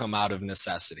definitely come out of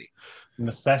necessity.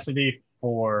 Necessity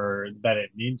for that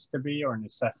it needs to be, or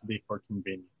necessity for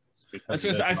convenience?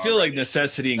 I feel like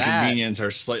necessity and convenience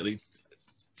are slightly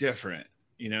different.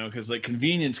 Because like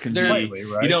convenience can be, right?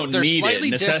 You don't need it.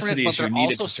 Necessity is you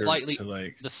need it to slightly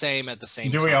like the same at the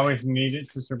same time. Do we always need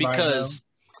it to survive? Because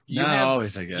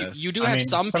always, I guess. You do have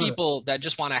some people that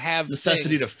just want to have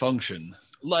necessity to function.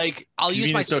 Like I'll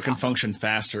use my so it can function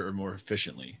faster or more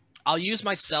efficiently. I'll use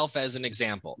myself as an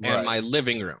example Right. and my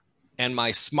living room and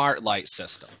my smart light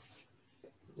system.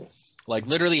 Like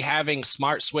literally having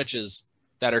smart switches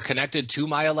that are connected to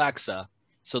my Alexa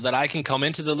so that I can come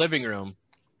into the living room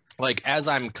like as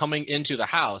I'm coming into the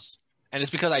house. And it's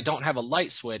because I don't have a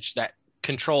light switch that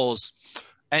controls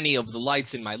any of the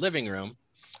lights in my living room.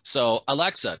 So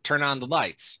Alexa, turn on the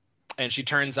lights. And she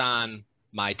turns on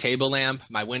my table lamp,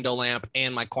 my window lamp,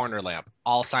 and my corner lamp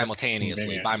all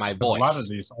simultaneously by my voice. A lot of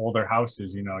these older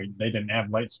houses, you know, they didn't have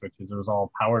light switches. It was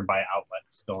all powered by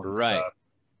outlets still. And Right. stuff.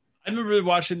 I remember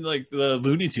watching like the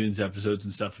Looney Tunes episodes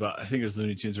and stuff about, I think it was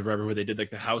Looney Tunes or whatever, where they did like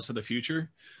the House of the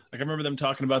Future. Like I remember them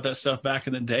talking about that stuff back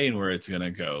in the day and where it's going to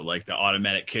go, like the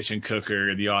automatic kitchen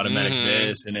cooker, the automatic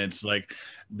this. And it's like,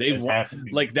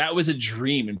 like that was a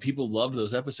dream and people loved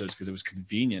those episodes because it was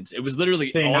convenience. It was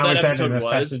literally all that episode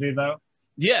was. Though?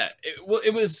 Yeah.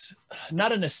 It was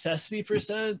not a necessity per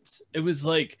se. It was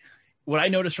like, what I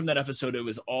noticed from that episode, it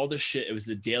was all the shit. It was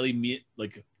the daily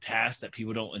like task that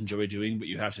people don't enjoy doing, but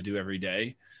you have to do every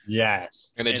day.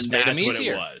 Yes. And it just made them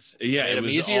easier. It was. Yeah. It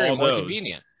was easier and more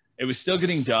convenient. It was still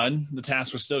getting done. The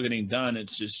task was still getting done.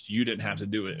 It's just, you didn't have to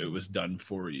do it. It was done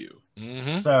for you.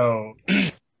 Mm-hmm.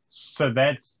 So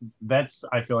that's,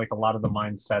 I feel like a lot of the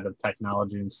mindset of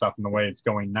technology and stuff and the way it's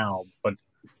going now, but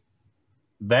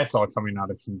that's all coming out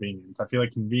of convenience. I feel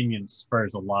like convenience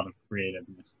spurs a lot of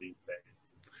creativeness these days.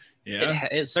 Yeah,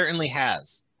 it certainly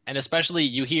has. And especially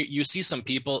you see some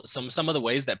people, some of the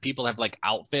ways that people have like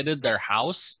outfitted their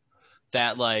house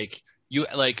that like you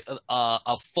like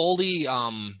a fully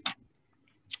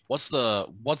what's the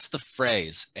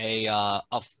phrase? A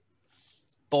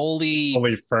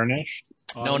fully furnished?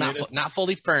 No, not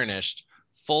fully furnished.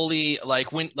 Fully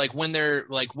like when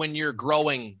you're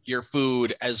growing your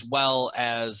food as well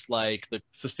as like the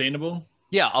sustainable.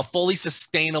 Yeah, a fully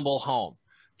sustainable home.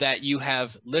 That you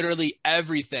have literally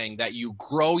everything, that you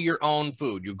grow your own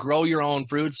food, you grow your own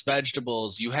fruits,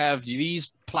 vegetables, you have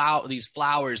these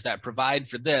flowers that provide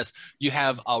for this, you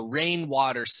have a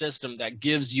rainwater system that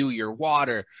gives you your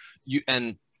water, you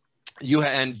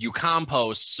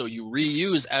compost, so you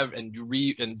reuse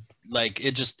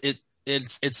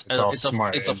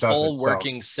it's a full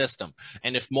working system.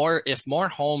 And if more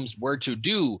homes were to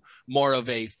do more of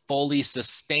a fully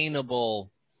sustainable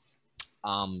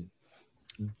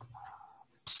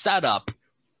setup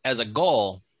as a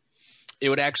goal, it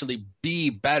would actually be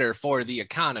better for the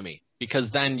economy,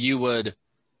 because then you wouldn't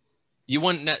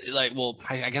like, well,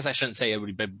 I guess I shouldn't say it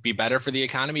would be better for the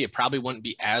economy. It probably wouldn't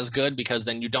be as good, because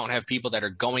then you don't have people that are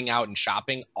going out and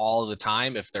shopping all the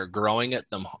time if they're growing it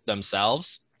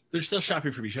themselves. They're still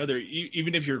shopping from each other,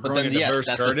 even if you're growing a diverse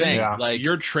garden. Yeah. Like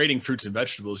you're trading fruits and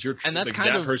vegetables. And that's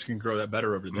like, that person can grow that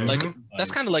better over there. Like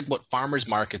that's kind of like what farmers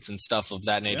markets and stuff of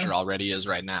that nature already is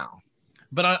right now.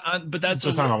 But that's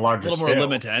just on a larger little scale. more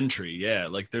limit to entry. Yeah,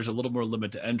 like there's a little more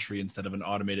limit to entry instead of an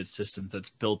automated system that's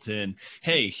built in.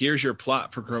 Hey, here's your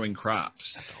plot for growing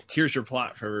crops. Here's your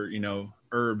plot for,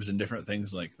 herbs and different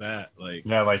things like that. Like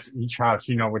like each house,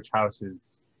 which house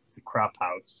is the crop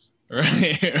house.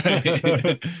 Right.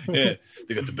 Yeah,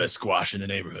 they got the best squash in the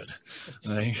neighborhood.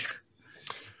 Like,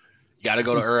 you got to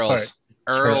go to Earl's.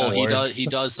 Earl,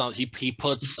 he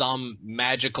puts some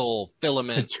magical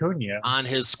filament Petunia on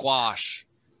his squash.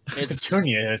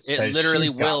 Petunia it literally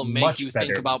will make you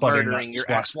think about murdering your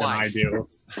ex-wife. I do.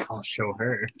 I'll show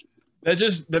her.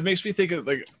 That makes me think of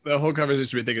like the whole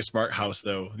conversation. We think of Smart House,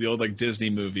 though, the old like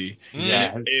Disney movie.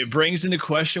 Yeah, it brings into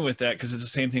question with that, because it's the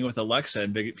same thing with Alexa,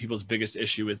 and people's biggest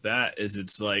issue with that is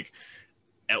it's like,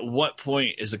 at what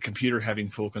point is a computer having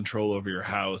full control over your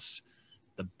house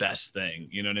the best thing?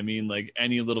 You know what I mean? Like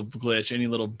any little glitch, any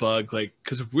little bug, like,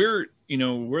 because we're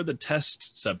the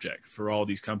test subject for all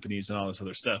these companies and all this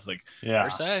other stuff. Like,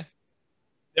 per se,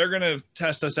 they're gonna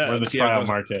test us out. We're the trial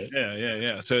market.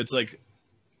 Yeah. So it's like,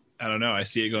 I don't know. I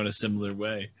see it going a similar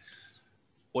way.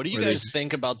 What do you guys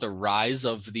think about the rise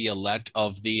of the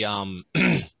of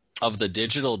the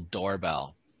digital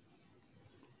doorbell?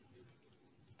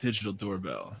 Digital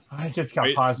doorbell. I just got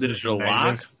positive. Digital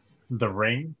lock. The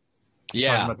Ring.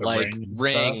 Yeah, like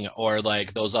Ring or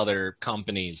like those other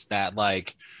companies that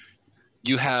like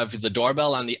you have the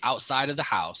doorbell on the outside of the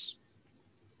house,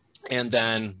 and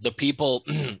then the people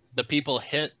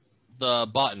hit the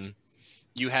button.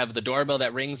 You have the doorbell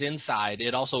that rings inside.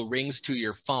 It also rings to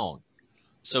your phone,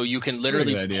 so you can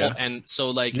literally pull, and so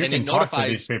like you and can it talk notifies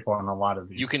to these people on a lot of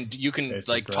these. You can cases,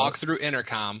 like right? talk through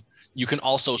intercom. You can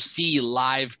also see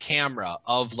live camera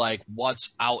of like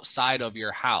what's outside of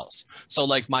your house. So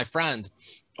like my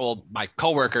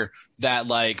coworker that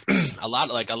like a lot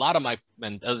of my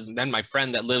and then my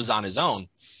friend that lives on his own,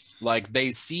 like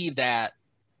they see that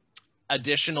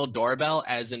additional doorbell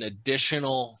as an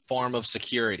additional form of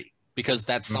security, because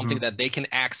that's something that they can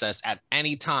access at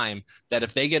any time. That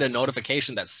if they get a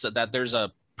notification that there's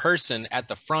a person at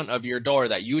the front of your door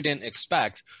that you didn't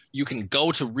expect, you can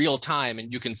go to real time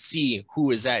and you can see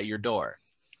who is at your door.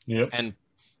 Yep. And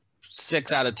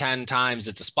 6 out of 10 times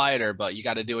it's a spider, but you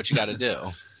got to do what you got to do.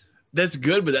 That's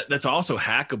good, but that's also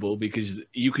hackable, because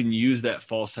you can use that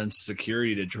false sense of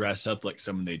security to dress up like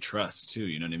someone they trust too.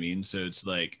 You know what I mean? So it's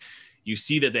like, you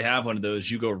see that they have one of those,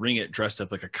 you go ring it dressed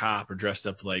up like a cop or dressed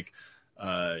up like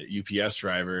a UPS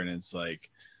driver, and it's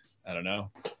like, I don't know.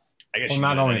 I guess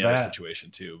not only that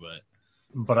situation too,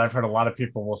 but I've heard a lot of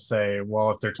people will say,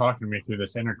 well, if they're talking to me through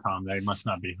this intercom, they must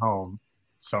not be home,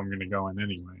 so I'm going to go in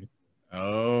anyway.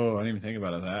 Oh, I didn't even think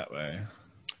about it that way.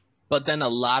 But then a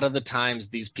lot of the times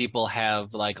these people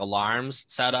have like alarms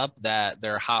set up that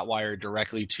they're hotwired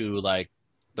directly to like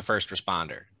the first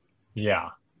responder. Yeah.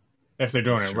 If they're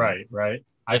doing it right, right?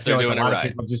 I If feel they're like doing a it lot right.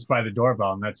 of people just buy the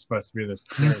doorbell, and that's supposed to be the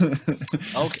security.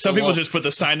 Okay, Some people well- just put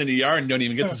the sign in the yard and don't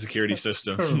even get the security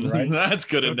system. Right. That's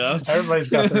good enough. Everybody's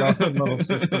got their own little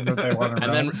system that they want to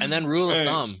run. And then rule of Hey.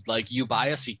 thumb, like you buy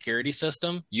a security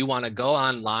system, you want to go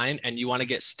online and you want to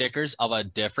get stickers of a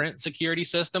different security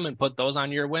system and put those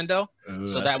on your window. Ooh,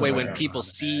 So that's that way something when I people don't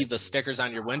see have. the stickers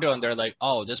on your window and they're like,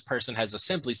 oh, this person has a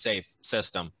Simply Safe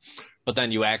system. But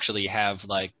then you actually have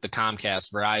like the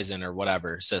Comcast, Verizon, or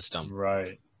whatever system.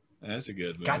 Right. That's a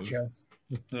good move. Gotcha.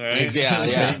 All right.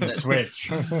 Yeah. The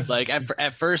switch. Like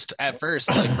at first,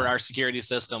 like for our security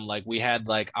system, like we had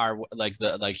like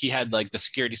he had like the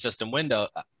security system window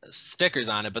stickers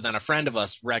on it, but then a friend of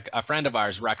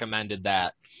ours recommended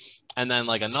that, and then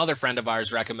like another friend of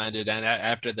ours recommended, and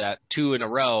after that 2 in a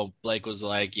row, Blake was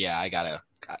like, yeah, I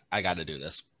gotta do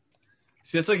this.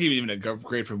 See, that's like even a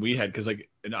upgrade from we had, because like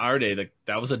in our day, like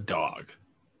that was a dog.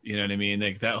 You know what I mean?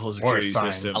 Like that whole security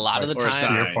sign. system. A lot of the Or a time- To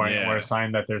sign, your point, yeah. or a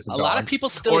sign that there's a A dog. lot of people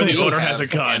still Or the do owner have has a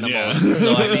gun. animals, Yeah.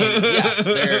 so I mean,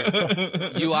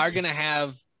 yes, you are gonna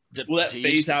have Will that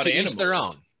phase out to each their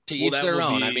animals? own. To Well, each that their will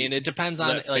own. I be- mean, it depends will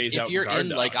on that like phase if out you're guard in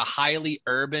like a dogs? highly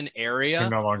urban You're area.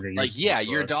 no longer Like, using yeah, it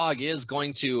your for- dog is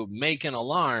going to make an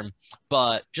alarm,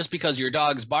 but just because your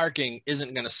dog's barking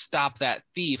isn't going to stop that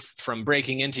thief from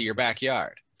breaking into your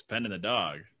backyard. Depending on the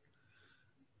dog.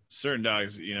 Certain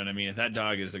dogs, you know what I mean? If that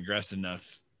dog is aggressive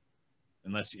enough,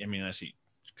 unless he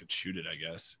could shoot it, I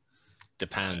guess.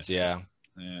 Depends, yeah.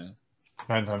 Yeah.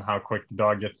 Depends on how quick the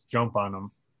dog gets to jump on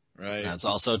them. Right. That's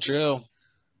also true.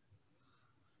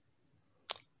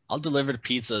 I'll deliver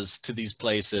pizzas to these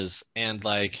places, and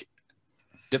like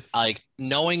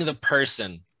knowing the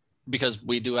person, because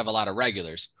we do have a lot of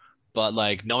regulars, but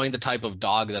like knowing the type of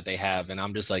dog that they have, and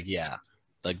I'm just like, yeah,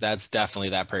 like that's definitely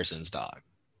that person's dog.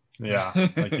 Yeah,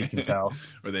 like you can tell.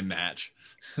 Or they match.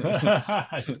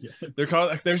 Yes. They're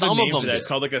called. There's Some a of name them for that. do. It's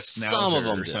called like a Some of schnauzer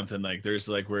them or do. something. Like there's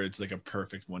like where it's like a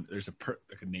perfect one. There's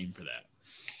like a name for that.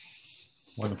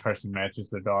 When the person matches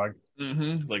the dog.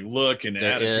 Mm-hmm. Like look and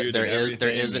There attitude. there and is there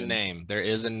is a everything, and name. There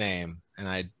is a name, and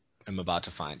I am about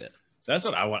to find it. That's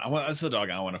what I want. That's the dog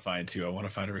I want to find too. I want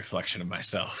to find a reflection of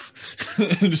myself.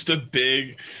 Just a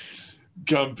big,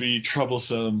 gumpy,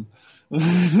 troublesome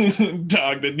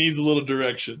dog that needs a little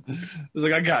direction. It's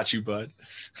like, I got you, bud.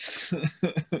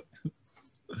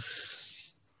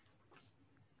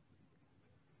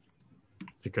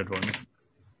 It's a good one.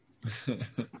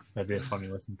 That'd be a funny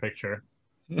looking picture.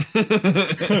 You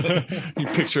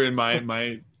picturing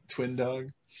my twin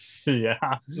dog?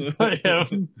 Yeah.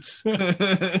 Him.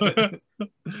 That'd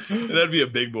be a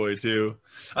big boy too.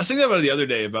 I was thinking about it the other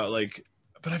day about like,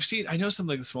 but I know some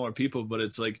like smaller people, but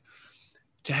it's like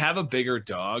to have a bigger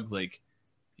dog, like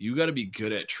you got to be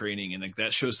good at training, and like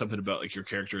that shows something about like your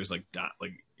character is like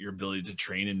like your ability to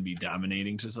train and be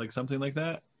dominating to like something like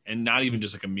that, and not even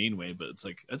just like a mean way, but it's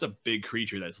like that's a big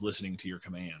creature that's listening to your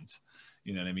commands.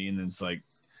 You know what I mean? And it's like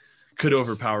could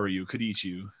overpower you, could eat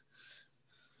you.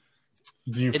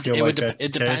 Do you feel like that's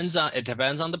it the depends case on it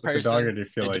depends on the with the person. dog, or do you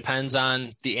feel It like depends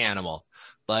on the animal.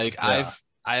 Like Yeah.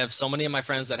 I have so many of my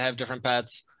friends that have different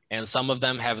pets, and some of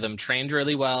them have them trained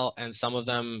really well, and some of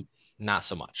them not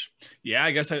so much. Yeah, I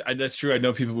guess I that's true. I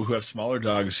know people who have smaller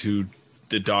dogs who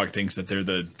the dog thinks that they're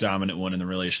the dominant one in the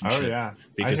relationship. Oh yeah,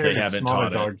 because I hear they haven't smaller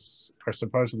taught it. dogs are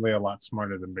supposedly a lot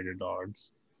smarter than bigger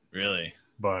dogs, Really?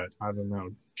 but I don't know.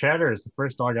 Chatter is the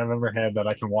first dog I've ever had that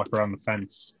I can walk around the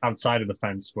fence, outside of the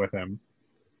fence with him.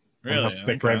 And Really? he'll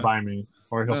stick Okay. right by me,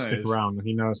 or he'll stick Nice. around.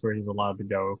 He knows where he's allowed to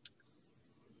go.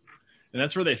 And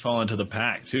that's where they fall into the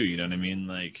pack too. You know what I mean?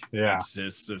 Like, Yeah.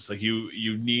 it's like you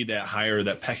need that higher,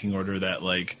 that pecking order, that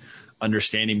like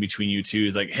understanding between you two.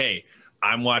 Is like, hey,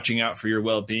 I'm watching out for your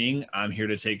well-being. I'm here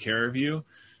to take care of you.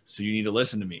 So you need to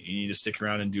listen to me. You need to stick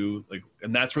around and do like,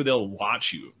 and that's where they'll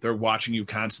watch you. They're watching you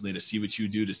constantly to see what you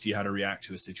do, to see how to react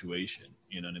to a situation.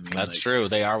 You know what I mean? That's like, true.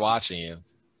 They are watching you.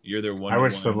 You're their one. I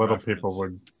wish the little people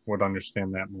would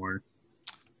understand that more.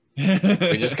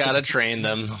 We just got to train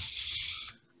them.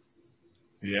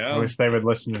 Yeah. I wish they would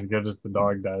listen as good as the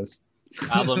dog does.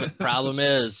 Problem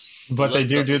is, but they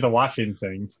do the watching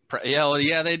thing.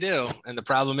 Yeah, they do. And the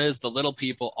problem is the little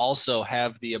people also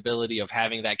have the ability of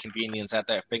having that convenience at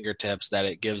their fingertips, that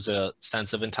it gives a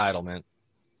sense of entitlement.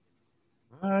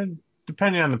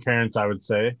 Depending on the parents, I would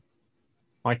say.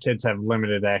 My kids have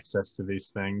limited access to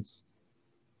these things.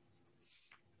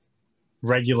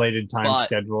 Regulated time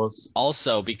schedules.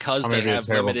 Also, because they have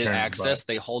limited access,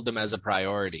 they hold them as a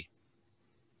priority.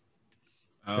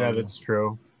 Yeah, that's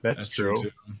true. That's true.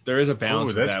 Too. There is a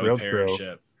balance with that with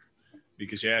parentship.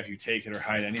 Because if you take it or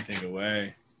hide anything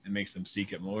away, it makes them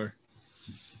seek it more.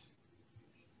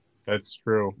 That's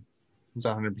true. It's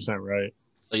 100% right.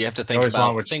 So you have to think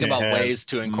about ways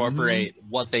to incorporate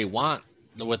what they want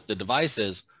with the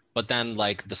devices, but then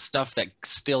like the stuff that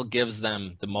still gives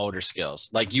them the motor skills,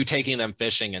 like you taking them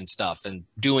fishing and stuff and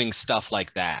doing stuff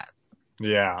like that.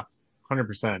 Yeah,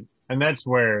 100%. And that's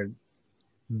where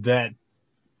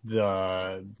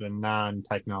the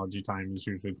non-technology time is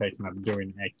usually taken up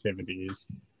doing activities.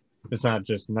 It's not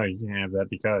just, no, you can't have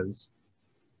that because.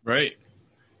 Right.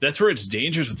 That's where it's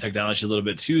dangerous with technology a little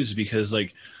bit too, is because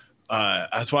like I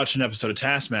was watching an episode of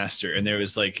Taskmaster and there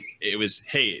was like, it was,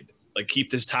 hey, like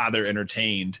keep this toddler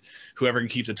entertained. Whoever can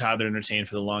keep the toddler entertained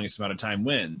for the longest amount of time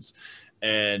wins.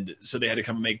 And so they had to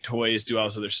come and make toys, do all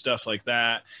this other stuff like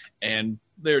that. And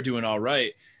they were doing all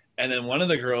right. And then one of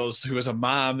the girls who was a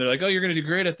mom, they're like, oh, you're going to do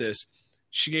great at this.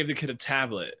 She gave the kid a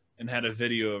tablet and had a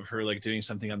video of her like doing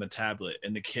something on the tablet.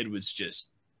 And the kid was just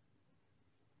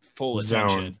full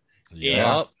attention.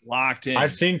 Yeah. Locked in.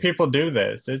 I've seen people do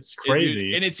this. It's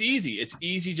crazy. And it's easy. It's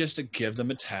easy just to give them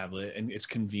a tablet and it's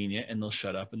convenient and they'll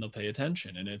shut up and they'll pay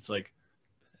attention. And it's like,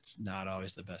 it's not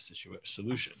always the best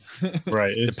solution.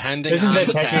 Right. Isn't that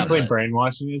technically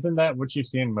brainwashing? Isn't that what you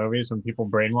see in movies when people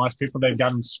brainwash people? They've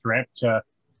got them strapped to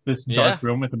this dark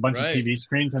room with a bunch of TV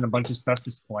screens and a bunch of stuff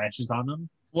just flashes on them.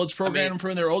 Well, it's programmed for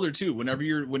when they're older too.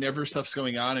 Whenever stuff's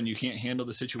going on and you can't handle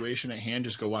the situation at hand,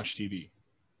 just go watch TV.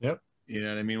 Yep. You know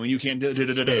what I mean? When you can't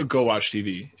go watch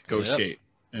TV, go skate.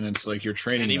 And it's like you're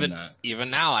training them that. Even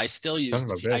now, I still use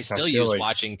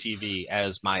watching TV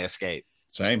as my escape.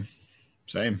 Same.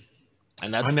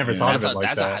 And that's I never thought of it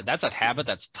like that. That's a habit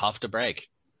that's tough to break.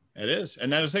 It is.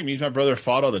 And that was the thing. Me and my brother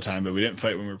fought all the time, but we didn't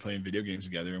fight when we were playing video games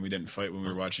together, and we didn't fight when we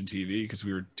were watching TV because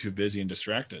we were too busy and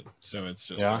distracted. So it's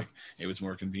just like it was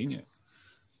more convenient.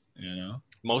 You know?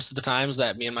 Most of the times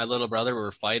that me and my little brother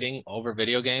were fighting over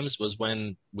video games was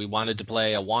when we wanted to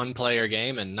play a one-player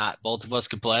game and not both of us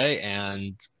could play,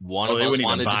 and one of us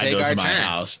wanted to take our turn.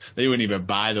 House. They wouldn't even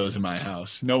buy those in my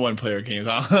house. No one-player games.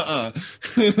 My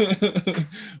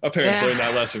parents learned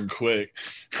that lesson quick.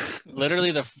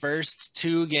 Literally, the first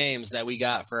two games that we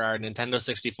got for our Nintendo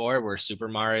 64 were Super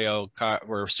Mario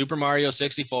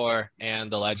 64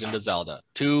 and The Legend of Zelda.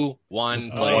 Two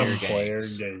one-player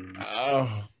games.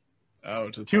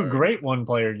 Two great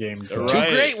one-player games. Right.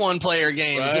 Two great one-player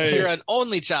games if you're an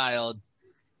only child.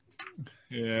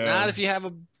 Yeah. Not if you have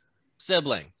a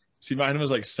sibling. See, mine was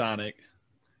like Sonic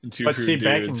and two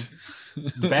dudes.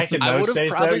 Back in those days,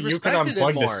 though, you could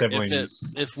unplug the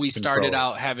siblings. If we started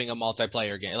out having a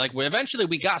multiplayer game. Like, eventually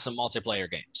we got some multiplayer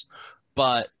games.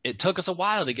 But it took us a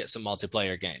while to get some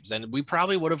multiplayer games. And we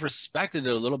probably would have respected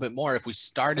it a little bit more if we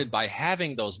started by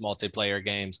having those multiplayer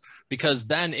games, because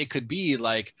then it could be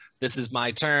like, this is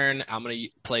my turn. I'm going to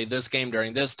play this game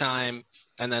during this time.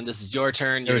 And then this is your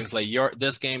turn. You're going to play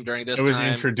this game during this time.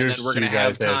 And then we're going to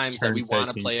have times that we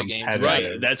want to play a game together.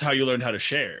 Right. That's how you learn how to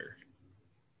share.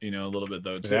 You know, a little bit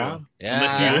though too.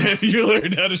 Yeah. You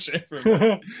learned how to share.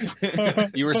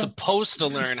 You were supposed to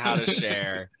learn how to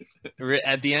share.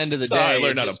 At the end of the day,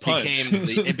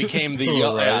 it became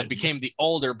the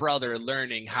older brother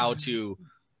learning how to,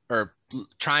 or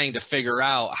trying to figure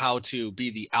out how to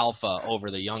be the alpha over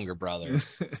the younger brother.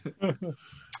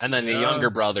 And then the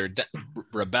younger brother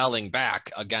rebelling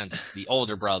back against the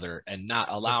older brother and not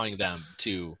allowing them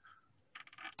to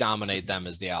dominate them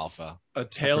as the alpha. A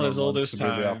tale as old as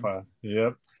time.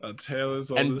 Yep. A tale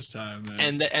as old as time,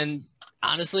 man. And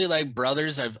honestly, like,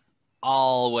 brothers have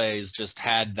always just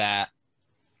had that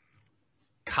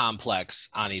complex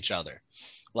on each other.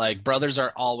 Like, brothers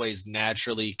are always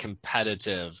naturally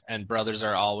competitive, and brothers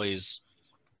are always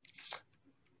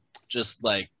just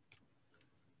like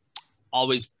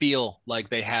always feel like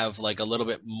they have like a little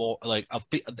bit more like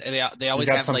they always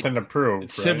got have something like to prove.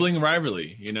 It's sibling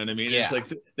rivalry. You know what I mean? Yeah. It's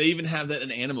like they even have that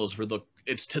in animals where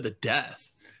it's to the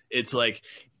death. It's like,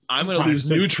 I'm going to lose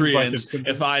nutrients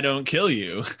if I don't kill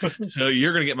you. So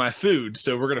you're going to get my food.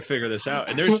 So we're going to figure this out.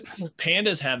 And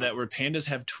pandas have that, where pandas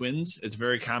have twins. It's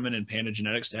very common in panda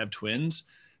genetics to have twins,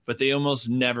 but they almost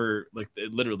never, like,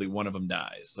 literally one of them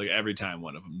dies. Like every time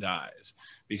one of them dies,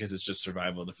 because it's just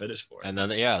survival of the fittest for it. And then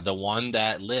the one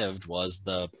that lived was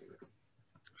the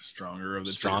stronger of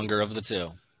the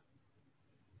two.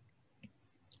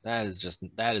 That is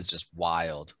just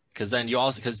wild. Because then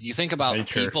you think about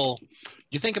people,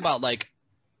 you think about like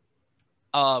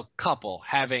a couple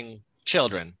having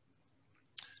children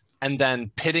and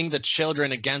then pitting the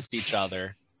children against each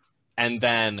other, and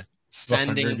then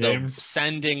sending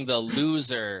the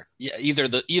loser,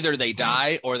 either they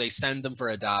die or they send them for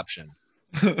adoption.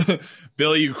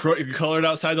 Billy, you colored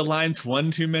outside the lines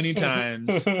one too many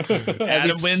times.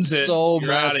 Adam wins it. So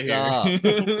messed up.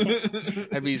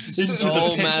 That'd be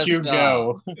so messed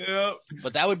up. Yep.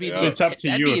 But that would be it's up to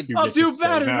you. I'll do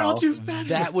better.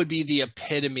 That would be the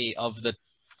epitome of the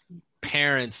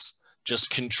parents just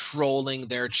controlling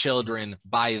their children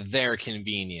by their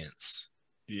convenience.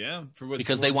 Yeah,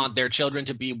 because they want their children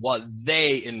to be what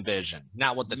they envision,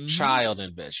 not what the child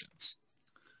envisions.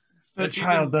 The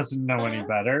child doesn't know any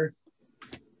better.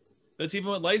 That's even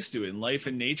what life's doing. Life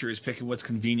and nature is picking what's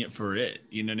convenient for it.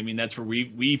 You know what I mean? That's where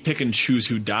we pick and choose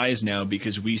who dies now,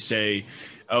 because we say,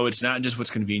 oh, it's not just what's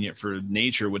convenient for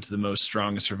nature, what's the most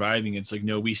strongest surviving. It's like,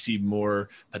 no, we see more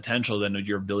potential than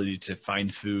your ability to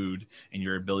find food and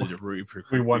your ability to reproduce.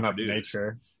 We one up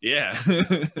nature. Yeah.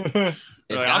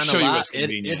 I'll show you what's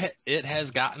convenient. It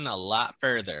has gotten a lot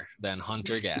further than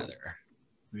hunter-gatherer.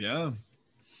 Yeah.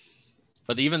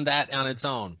 But even that on its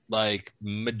own, like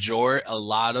a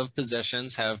lot of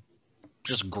positions have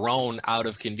just grown out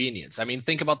of convenience. I mean,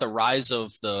 think about the rise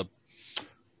of like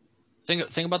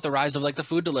the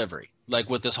food delivery, like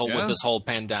with this whole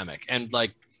pandemic, and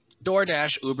like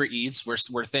DoorDash, Uber Eats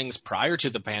were things prior to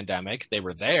the pandemic. They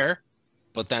were there,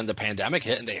 but then the pandemic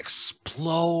hit and they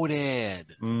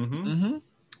exploded. And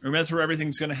that's where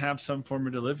everything's going to have some form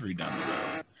of delivery done.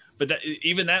 But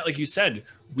even that, like you said,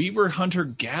 we were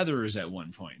hunter-gatherers at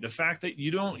one point. The fact that you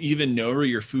don't even know where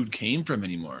your food came from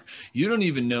anymore. You don't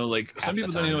even know, like, some people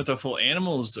don't even know what the full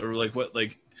animals, or like what,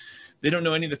 like, they don't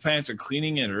know any of the plants or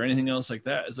cleaning it or anything else like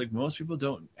that. It's like most people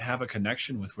don't have a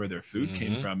connection with where their food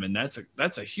came from, and that's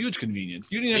a huge convenience.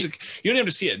 You don't even have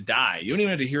to see it die. You don't even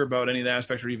have to hear about any of the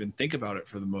aspects or even think about it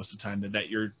for the most of the time that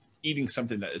you're eating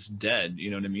something that is dead.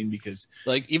 You know what I mean? Because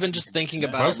like even just thinking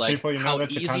about like people, how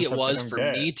easy it was for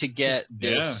me to get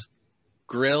this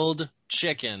grilled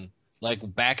chicken, like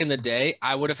back in the day,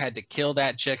 I would have had to kill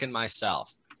that chicken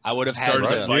myself. I would have had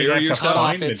to cut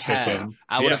off its head.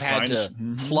 I would have had to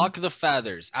pluck the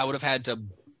feathers. I would have had to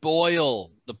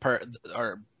boil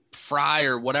or fry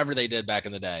or whatever they did back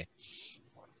in the day.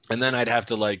 And then I'd have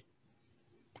to like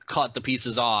cut the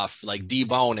pieces off, like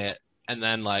debone it, and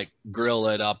then like grill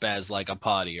it up as like a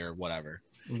patty or whatever.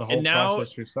 The whole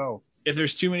process yourself. If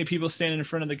there's too many people standing in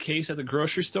front of the case at the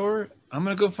grocery store, I'm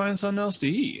going to go find something else to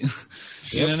eat.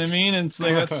 You know what I mean? And it's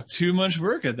like, that's too much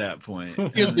work at that point.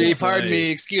 Excuse me,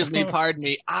 pardon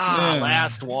me.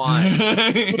 Last one.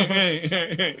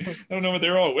 I don't know what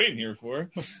they're all waiting here for.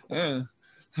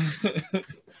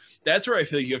 That's where I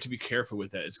feel like you have to be careful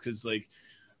with that. Is because like,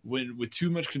 with too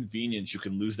much convenience, you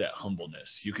can lose that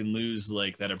humbleness. You can lose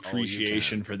like that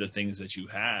appreciation for the things that you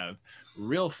have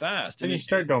real fast. And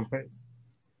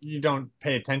you don't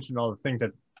pay attention to all the things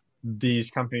that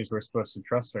these companies were supposed to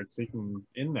trust start seeking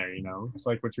in there. You know, it's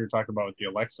like what you were talking about with the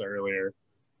Alexa earlier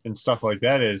and stuff like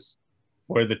that. Is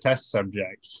where the test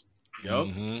subjects. Yep.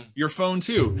 Your phone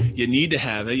too. You need to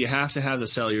have it. You have to have the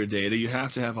cellular data. You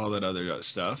have to have all that other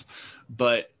stuff,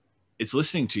 but it's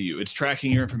listening to you. It's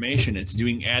tracking your information. It's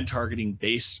doing ad targeting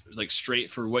based, like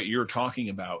straight for what you're talking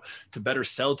about to better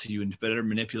sell to you and to better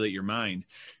manipulate your mind.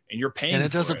 And you're paying. And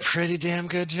it does a pretty damn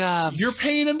good job. You're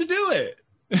paying them to do it.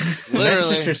 Literally. That's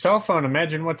just your cell phone.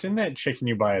 Imagine what's in that chicken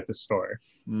you buy at the store.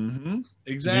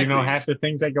 Exactly. Do you know half the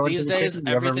things that go these into the days? chicken?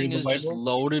 Everything is just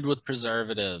loaded with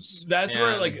preservatives. That's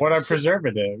where like what are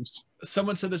preservatives?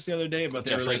 Someone said this the other day about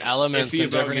different elements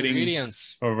and different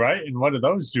ingredients. All right, and what do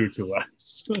those do to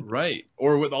us? Right,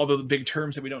 or with all the big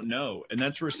terms that we don't know, and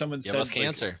that's where someone said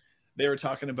cancer. Like, they were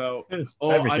talking about,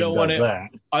 I don't want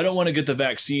to get the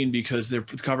vaccine because the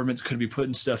governments could be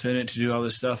putting stuff in it to do all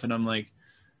this stuff, and I'm like,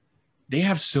 they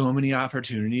have so many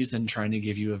opportunities than trying to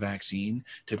give you a vaccine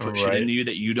to put shit into you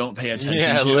that you don't pay attention to.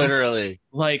 Yeah, literally.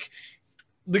 Like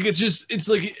it's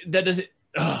like that doesn't.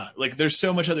 like there's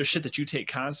so much other shit that you take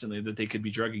constantly that they could be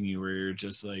drugging you, where you're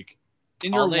just like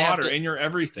in All your they have water, to- in your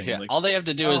everything. Yeah, Like, all they have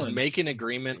to do is Colin. make an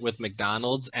agreement with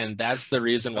McDonald's, and that's the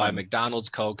reason why Done. McDonald's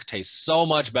Coke tastes so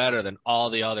much better than all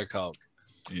the other Coke.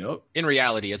 yep. In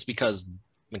reality, it's because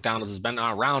McDonald's has been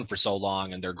around for so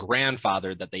long and their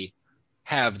grandfather that they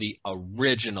have the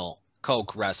original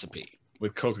Coke recipe.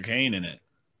 With cocaine in it.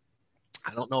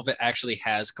 I don't know if it actually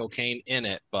has cocaine in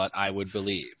it, but I would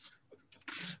believe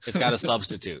it's got a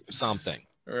substitute, something.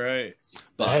 Right.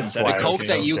 But That's the why Coke it's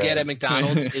that so you good. get at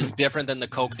McDonald's is different than the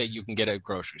Coke that you can get at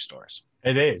grocery stores.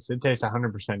 It is. It tastes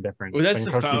 100% different Well, that's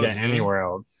than the Coke you get fountain. anywhere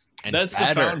else. And That's the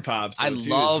better. fountain pops. I though, too, is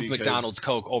love because McDonald's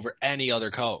Coke over any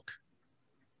other Coke.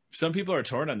 Some people are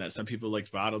torn on that. Some people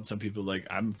like bottled. Some people like.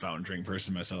 I'm a fountain drink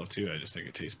person myself too. I just think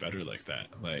it tastes better like that.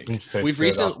 Like, It's so We've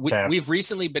good off tap. we've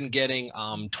recently been getting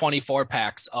 24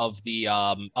 packs of the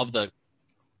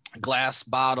glass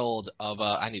bottled of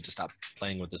I need to stop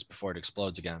playing with this before it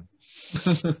explodes again.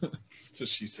 that's what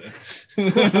she said.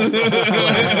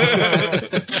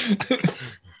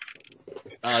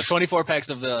 24 packs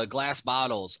of the glass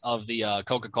bottles of the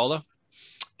Coca-Cola.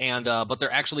 And but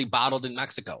they're actually bottled in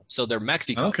Mexico. So they're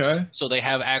Mexico. Okay. So they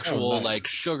have actual nice. like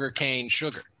sugar cane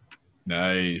sugar.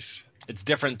 Nice. It's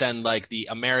different than like the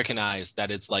Americanized that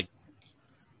it's like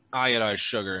iodized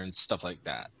sugar and stuff like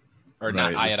that. Or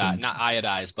not Right, the iodized, not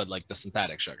iodized, but like the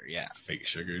synthetic sugar. Yeah. Fake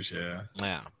sugars. Yeah.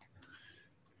 Yeah.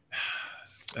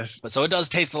 That's But so it does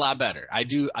taste a lot better. I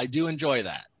do enjoy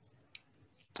that.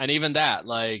 And even that,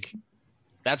 like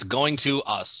that's going to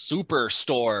a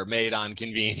superstore made on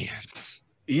convenience.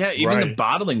 yeah. Even the Right.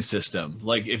 bottling system.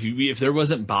 Like if there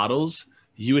wasn't bottles,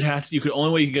 you would have to. You could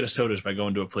only way you could get a soda is by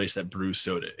going to a place that brews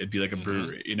soda. It'd be like a Mhm.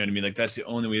 brewery. You know what I mean? Like that's the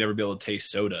only way we'd ever be able to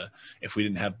taste soda if we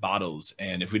didn't have bottles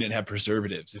and if we didn't have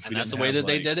preservatives. If And we that's the didn't way have, that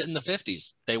they like- did it in the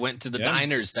 50s. They went to the Yeah.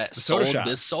 diners that The soda sold shop.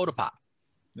 this soda pop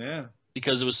Yeah.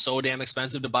 because it was so damn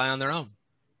expensive to buy on their own.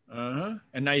 Uh-huh.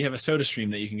 And now you have a soda stream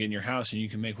that you can get in your house and you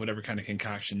can make whatever kind of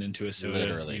concoction into a soda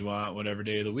Literally. you want, whatever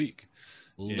day of the week.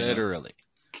 Yeah. Literally.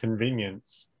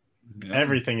 Convenience. Yeah.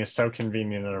 Everything is so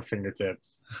convenient at our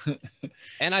fingertips.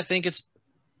 And I think it's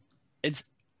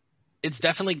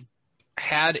definitely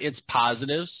had its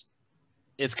positives.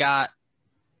 It's got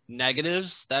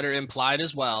negatives that are implied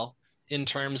as well in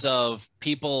terms of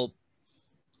people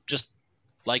just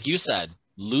like you said,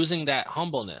 losing that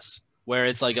humbleness where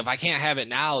it's like if I can't have it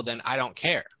now, then I don't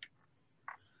care.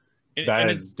 That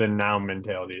is the now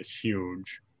mentality is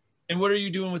huge. And what are you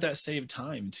doing with that saved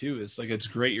time too? It's like it's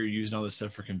great you're using all this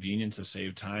stuff for convenience to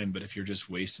save time, but if you're just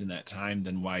wasting that time,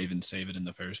 then why even save it in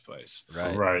the first place?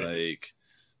 Right. Right. Like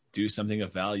do something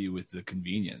of value with the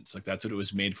convenience. Like that's what it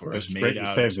was made for. It was It's made great to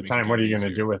out save to the make time. it What are you going to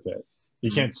easier. do with it?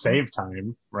 You can't save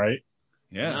time, right?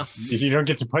 Yeah. If you don't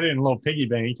get to put it in a little piggy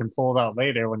bank and pull it out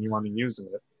later when you want to use it.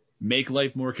 Make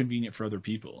life more convenient for other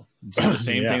people. Do the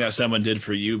same Yeah. thing that someone did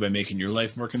for you by making your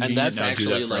life more convenient. And that's Now do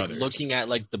actually that for like others. looking at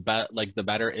like the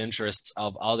better interests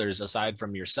of others aside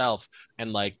from yourself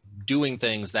and like doing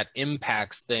things that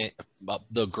impacts the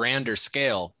grander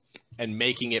scale and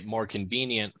making it more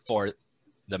convenient for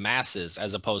the masses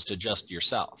as opposed to just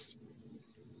yourself.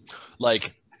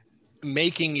 Like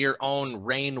making your own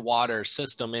rainwater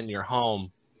system in your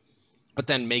home, but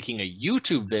then making a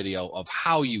YouTube video of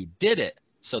how you did it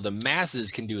so the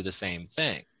masses can do the same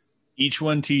thing. Each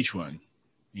one teach one.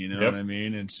 You know Yep. what I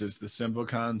mean? It's just the simple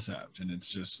concept. And it's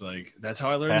just like, that's how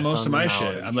I learned Pass most on of the my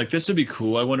knowledge. shit. I'm like, this would be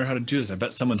cool. I wonder how to do this. I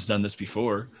bet someone's done this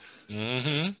before.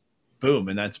 Mm-hmm. Boom.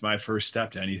 And that's my first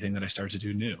step to anything that I start to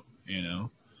do new. You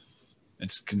know,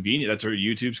 it's convenient. That's where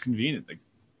YouTube's convenient. Like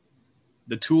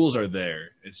the tools are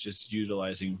there. It's just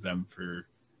utilizing them for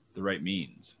the right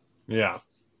means. Yeah.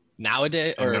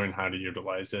 Nowadays, And or knowing how to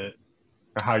utilize it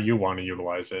or how you want to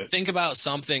utilize it. think about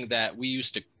something that we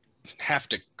used to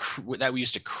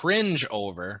cringe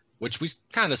over, which we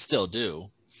kind of still do,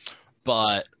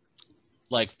 but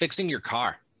like fixing your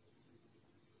car.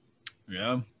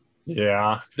 Yeah.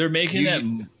 Yeah. They're making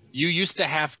that. You used to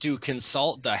have to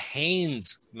consult the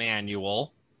Haynes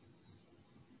manual,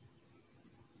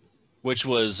 which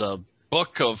was a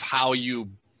book of how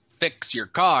you fix your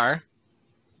car.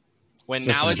 When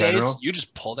Just in nowadays general? you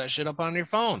just pull that shit up on your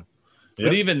phone. But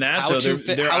Yep. even that, How though, to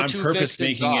they're how on to purpose fix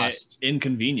making exhaust. it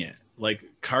inconvenient. Like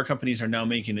car companies are now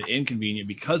making it inconvenient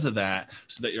because of that,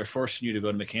 so that you're forcing you to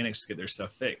go to mechanics to get their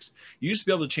stuff fixed. You used to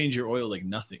be able to change your oil like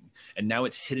nothing, and now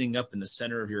it's hitting up in the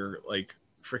center of your like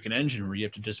freaking engine where you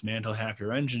have to dismantle half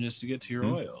your engine just to get to your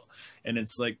Mhm. oil. And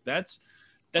it's like that's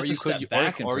Or a you step could,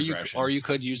 back in or you progression.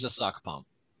 could use a suck pump.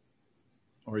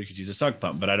 Or you could use a suck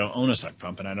pump, but I don't own a suck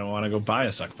pump, and I don't want to go buy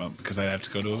a suck pump because I have to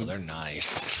go to. Oh, they're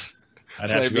nice. I'd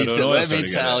have to go to an oil let store me to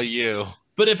get tell it. you.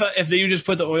 But if you just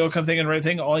put the oil cup thing in the right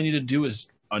thing, all I need to do is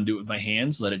undo it with my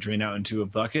hands, let it drain out into a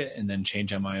bucket, and then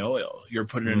change on my oil. You're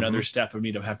putting another step of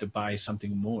me to have to buy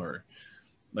something more,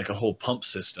 like a whole pump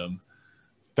system.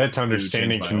 That's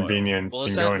understanding convenience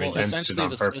and going against it on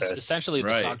purpose. Essentially,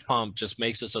 the suck pump just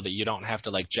makes it so that you don't have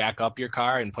to like jack up your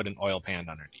car and put an oil pan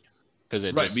underneath, because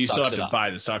it just but you still sucks have it to up. buy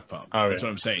the suck pump. That's what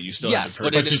I'm saying. You still yes, have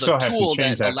to but it is a tool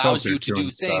that allows you to do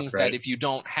things that if you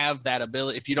don't have that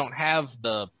ability, if you don't have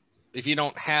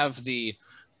the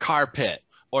carpet,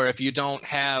 or if you don't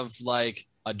have like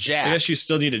a jack, I guess you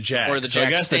still need a jack. Or the so I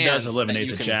jack guess that does eliminate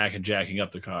that the jack and jacking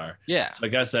up the car. Yeah. So I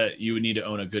guess that you would need to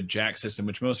own a good jack system,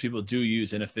 which most people do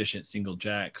use inefficient single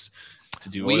jacks to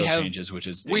do oil changes, which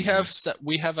is dangerous.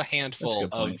 we have a handful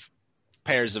of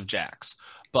pairs of jacks,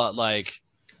 but like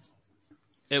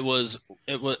it was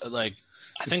like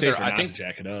I think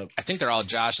jack it up. I think they're all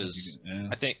Josh's. Yeah.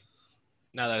 I think,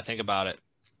 now that I think about it,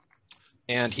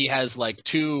 and he has like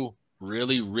two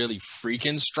really, really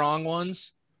freaking strong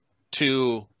ones,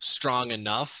 two strong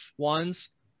enough ones,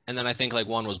 and then I think like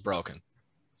one was broken.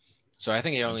 So I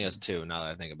think he only has two now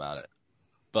that I think about it.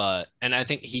 And I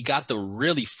think he got the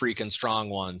really freaking strong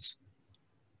ones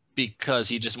because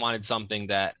he just wanted something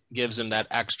that gives him that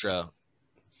extra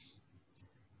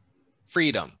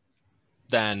freedom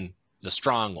than the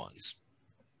strong ones.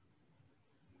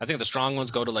 I think the strong ones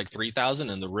go to like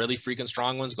 3,000 and the really freaking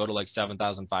strong ones go to like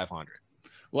 7,500.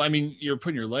 Well, I mean, you're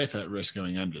putting your life at risk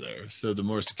going under there. So the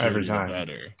more security, the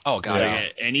better. Oh, God. Yeah.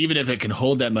 And even if it can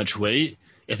hold that much weight,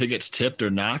 if it gets tipped or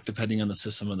knocked, depending on the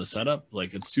system of the setup,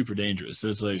 like it's super dangerous. So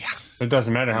it's like, it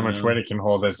doesn't matter how much weight it can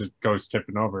hold as it goes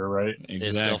tipping over, right? Exactly.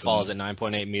 It still falls at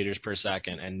 9.8 meters per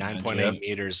second, and 9.8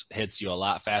 meters hits you a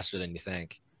lot faster than you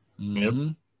think. Mm-hmm.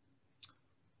 Yep.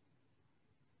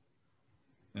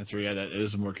 That's where, that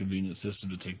is a more convenient system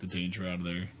to take the danger out of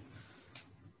there.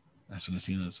 That's what I've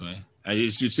seen this way.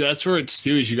 That's where it's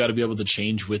too, is you got to be able to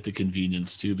change with the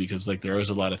convenience too, because like there is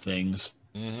a lot of things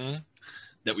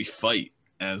that we fight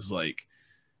as like,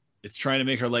 it's trying to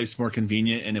make our lives more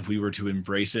convenient. And if we were to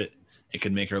embrace it, it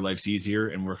could make our lives easier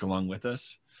and work along with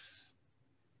us.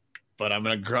 But I'm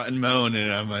going to grunt and moan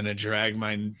and I'm going to drag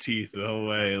my teeth the whole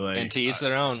way. Like, and to each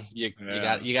their own. You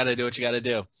got to do what you got to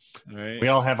do. Right. We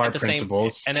all have our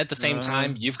principles. And at the same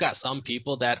time, you've got some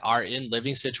people that are in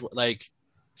living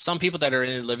some people that are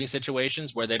in living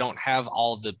situations where they don't have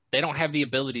the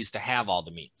abilities to have all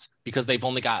the means because they've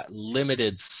only got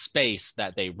limited space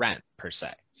that they rent per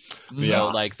se. So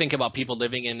like think about people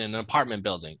living in an apartment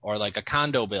building or like a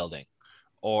condo building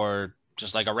or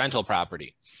just like a rental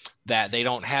property that they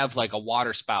don't have like a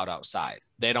water spout outside.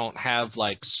 They don't have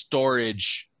like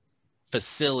storage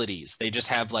facilities. They just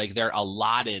have like their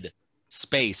allotted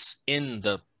space in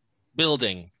the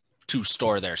building to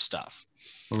store their stuff.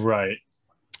 Right.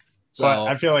 So but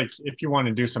I feel like if you want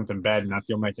to do something bad enough,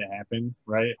 you'll make it happen,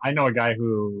 right? I know a guy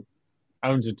who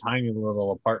owns a tiny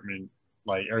little apartment,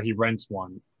 or he rents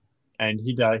one, and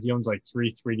he owns like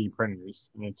 3 3D printers,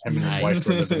 and it's him and his wife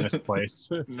who live in this place.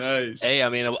 Nice. Hey, I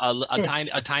mean,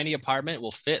 a tiny apartment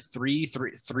will fit three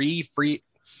 3D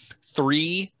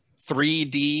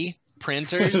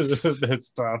printers. That's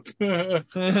tough.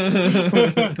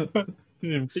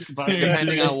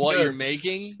 Depending on what you're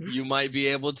making, you might be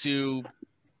able to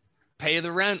pay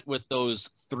the rent with those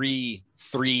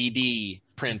 3D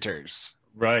printers.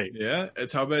 Right. Yeah,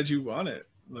 it's how bad you want it.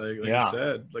 Like you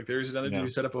said, like there's another dude who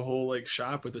set up a whole like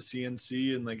shop with a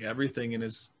CNC and like everything in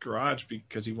his garage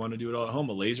because he wanted to do it all at home,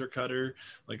 a laser cutter,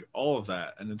 like all of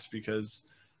that. And it's because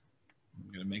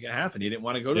I'm gonna make it happen. He didn't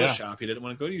want to go to the shop. He didn't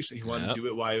want to go to you. He wanted to do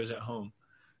it while he was at home.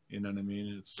 You know what I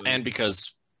mean? It's like, and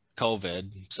because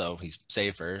COVID, so he's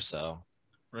safer. So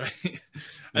right.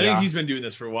 I think he's been doing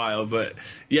this for a while, but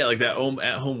like that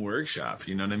at-home workshop,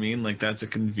 you know what I mean? Like that's a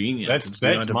convenience.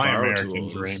 That's my American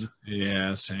dream.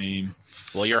 Yeah, same.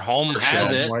 Well, your home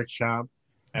has it. Workshop.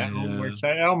 At-home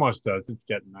workshop. It almost does. It's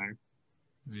getting there.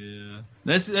 Yeah.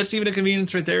 That's even a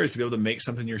convenience right there, is to be able to make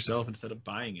something yourself instead of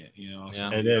buying it, you know.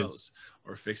 It is.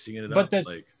 Or fixing it but up.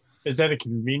 Is that a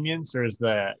convenience or is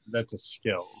that's a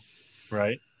skill?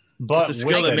 Right? But it's a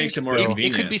skill that makes it more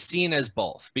convenient. It could be seen as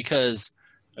both because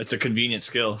it's a convenient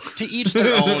skill. To each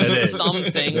their own. Some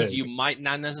things you might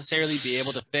not necessarily be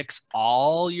able to fix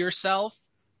all yourself.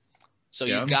 So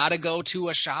you got to go to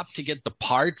a shop to get the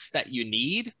parts that you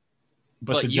need,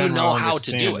 but you know how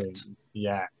to do it.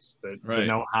 Yes. The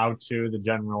know-how the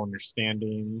general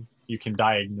understanding. You can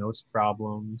diagnose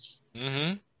problems.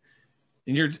 Mm-hmm.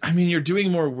 And you're doing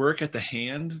more work at the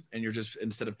hand, and you're just,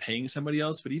 instead of paying somebody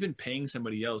else, but even paying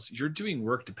somebody else, you're doing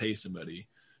work to pay somebody.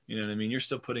 You know what I mean? You're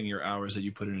still putting your hours that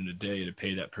you put in a day to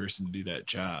pay that person to do that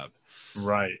job.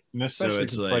 Right. And especially if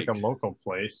it's like a local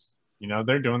place, you know,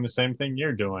 they're doing the same thing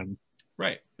you're doing.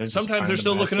 Right. They're Sometimes they're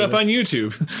still looking it up on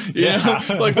YouTube.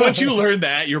 Yeah. Like once you learn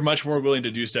that, you're much more willing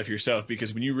to do stuff yourself,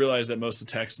 because when you realize that most of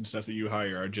the texts and stuff that you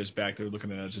hire are just back there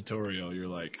looking at a tutorial, you're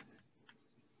like,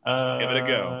 give it a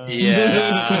go.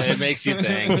 Yeah, it makes you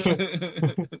think.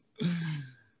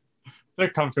 They're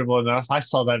comfortable enough. I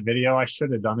saw that video. I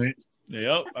should have done it.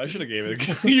 Yep, I should have gave it a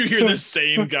go. You hear the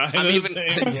same guy.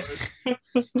 Same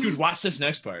dude, watch this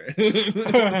next part.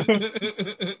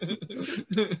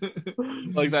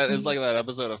 Like that. It's like that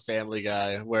episode of Family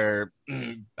Guy where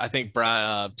I think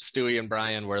Stewie and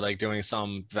Brian were like doing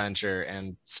some venture,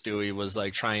 and Stewie was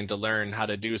like trying to learn how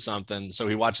to do something. So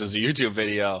he watches a YouTube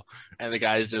video, and the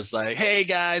guy's just like, "Hey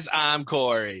guys, I'm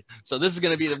Corey. So this is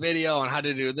gonna be the video on how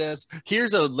to do this.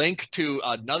 Here's a link to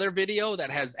another video that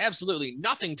has absolutely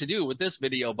nothing to do with this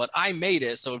video, but I made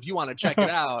it. So if you want to check it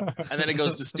out." And then it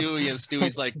goes to Stewie, and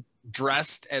Stewie's like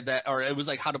dressed at that, or it was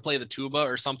like how to play the tuba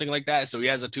or something like that. So he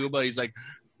has a tuba. He's like,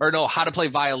 or no, how to play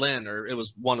violin, or it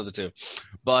was one of the two.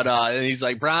 But and he's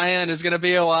like, "Brian, it's gonna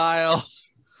be a while."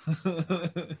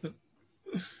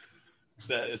 It's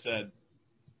that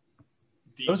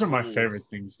those are my favorite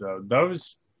things, though.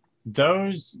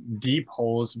 Those deep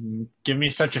holes give me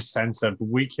such a sense of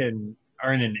we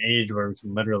are in an age where we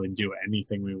can literally do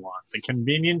anything we want. The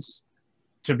convenience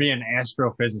to be an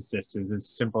astrophysicist is as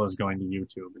simple as going to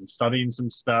YouTube and studying some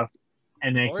stuff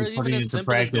and actually putting it into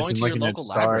practice and looking at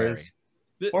stars.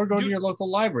 Or go to your local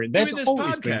library. That's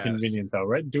always been convenient, though,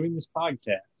 right? Doing this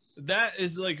podcast. That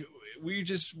is like, we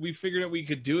figured out we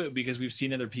could do it because we've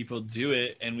seen other people do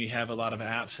it, and we have a lot of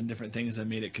apps and different things that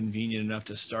made it convenient enough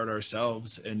to start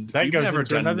ourselves. And that goes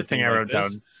into another thing I wrote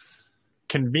down: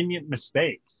 convenient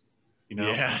mistakes. You know,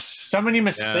 yes, so many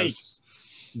mistakes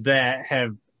that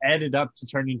have added up to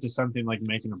turn into something like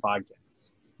making a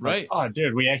podcast. Right? Like, oh,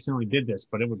 dude, we accidentally did this,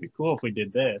 but it would be cool if we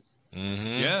did this.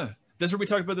 Mm-hmm. Yeah. That's what we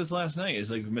talked about this last night, is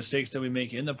like mistakes that we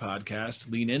make in the podcast,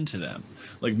 lean into them,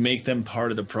 like make them part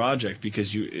of the project,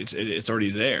 because it's already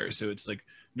there. So it's like,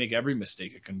 make every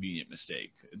mistake a convenient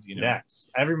mistake. You know? Yes.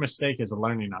 Every mistake is a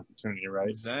learning opportunity, right?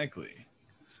 Exactly.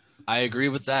 I agree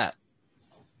with that.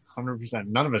 100%.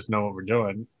 None of us know what we're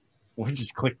doing. We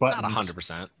just click buttons. Not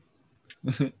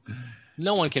 100%.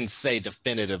 No one can say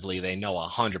definitively they know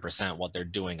 100% what they're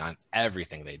doing on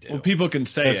everything they do. Well, people can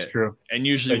say that's it. True. And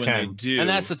usually when they do. And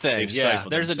that's the thing. Yeah.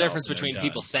 There's a difference between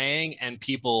people saying and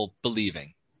people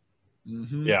believing.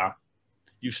 Mm-hmm. Yeah.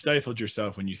 You've stifled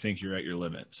yourself when you think you're at your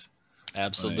limits.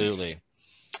 Absolutely.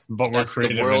 But that's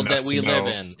the world that we live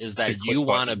in, is that you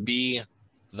want to be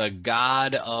the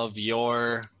god of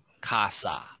your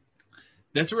casa.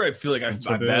 That's where I feel like I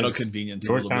battle convenience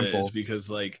a little bit, is because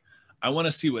like, I want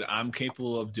to see what I'm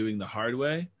capable of doing the hard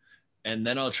way, and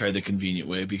then I'll try the convenient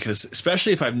way, because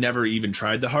especially if I've never even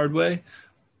tried the hard way,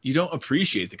 you don't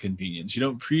appreciate the convenience. You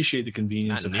don't appreciate the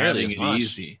convenience of having it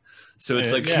easy. So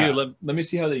it's like, here, let me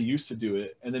see how they used to do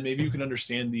it, and then maybe you can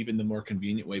understand even the more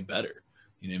convenient way better.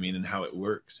 You know what I mean? And how it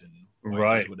works and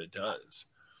why it does what it does.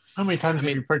 How many times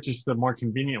have you purchased the more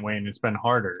convenient way and it's been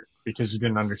harder because you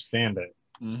didn't understand it?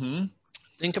 Mm-hmm.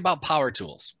 Think about power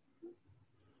tools.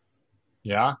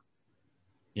 Yeah.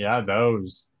 Yeah,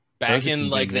 those. Back in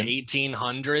like the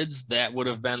 1800s, that would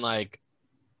have been like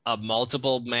a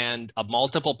multiple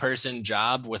person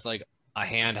job with like a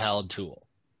handheld tool,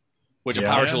 which a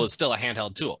power tool is still a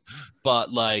handheld tool,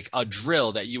 but like a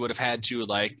drill that you would have had to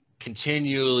like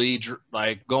continually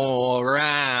like go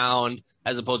around,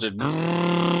 as opposed to.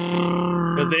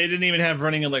 But they didn't even have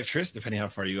running electricity, depending how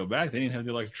far you go back. They didn't have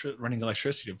the running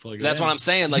electricity to plug it That's in. what I'm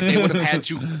saying. Like, they would have had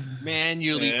to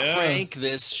manually crank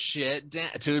this shit down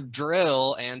to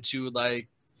drill and to like.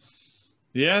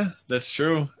 Yeah, that's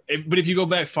true. But if you go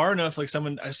back far enough, like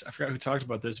I forgot who talked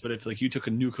about this, but if like you took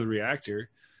a nuclear reactor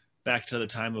back to the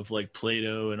time of like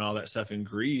Plato and all that stuff in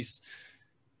Greece,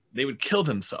 they would kill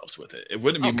themselves with it. It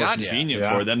wouldn't be more convenient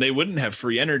for them. They wouldn't have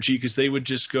free energy because they would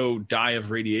just go die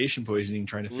of radiation poisoning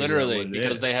trying to figure out what it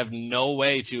because is. They have no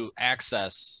way to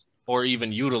access or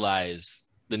even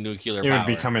utilize the nuclear power. It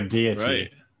would become a deity. Right.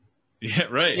 Yeah,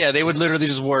 right. Yeah, they would literally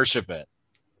just worship it.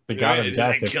 The god of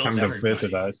death has come to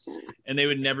visit us. And they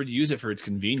would never use it for its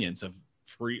convenience of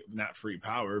not free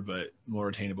power, but more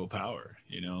attainable power,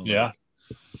 you know? Yeah.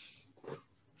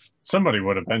 Somebody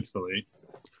would eventually.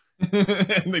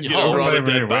 And they get Oh, over all the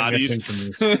whatever, dead bodies.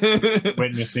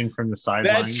 Witnessing from the sideline.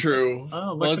 That's true. Oh,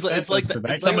 look Well, at that, it's like that's the- the it's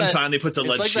next like Someone that- finally puts a It's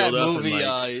lead like that shield up movie. and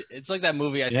like, It's like that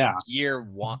movie. I Yeah. think Year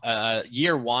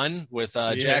One with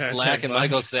Jack Yeah, Black Jack and Black.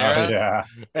 Michael Oh, Cera, yeah.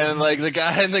 and like the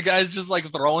guy's just like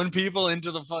throwing people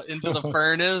into the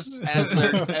furnace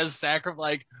as sacrifice.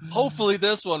 Like, hopefully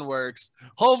this one works.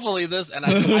 Hopefully this. And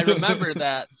I remember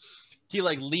that he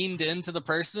like leaned into the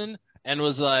person and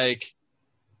was like,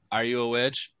 "Are you a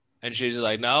witch?" And she's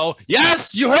like, "No."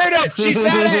 Yes, you heard it. She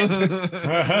said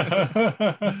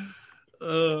it.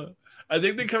 I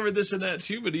think they covered this in that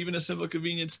too, but even a simple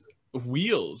convenience,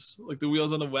 wheels, like the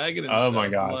wheels on the wagon and Oh stuff. my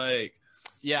gosh. Like,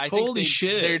 Yeah, I think holy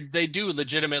shit. they do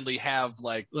legitimately have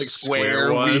like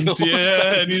square wheels. ones.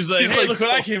 Yeah. And he's like, He's hey, like, look what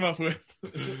I came up with.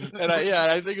 And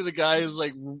I think the guy is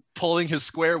like pulling his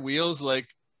square wheels like,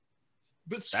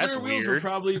 But square That's wheels were weird.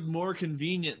 probably more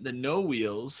convenient than no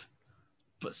wheels,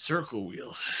 but circle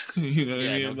wheels. You know what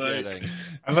yeah, I no mean? Like, kidding.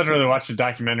 I literally watched a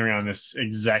documentary on this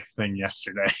exact thing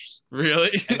yesterday.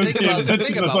 really? And think about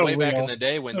That's way back wheel. in the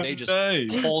day when they just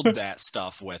Nice. pulled that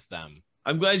stuff with them,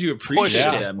 I'm glad you pushed appreciate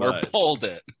Yeah. it that or much. pulled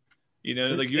it. You know,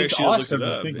 like It's- you it's actually awesome looked it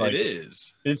to up. think, like- It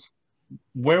is. It's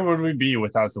where would we be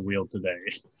without the wheel today?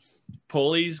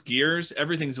 Pulleys, gears,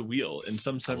 everything's a wheel in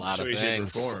some A lot of way, shape, or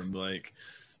things. form. Like,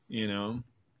 you know,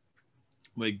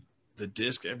 like the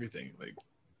disc, everything. Like,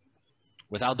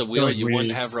 Without the wheel, like you we-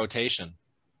 wouldn't have rotation.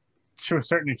 To a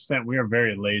certain extent, we are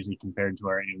very lazy compared to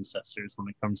our ancestors when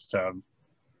it comes to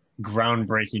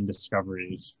groundbreaking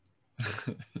discoveries.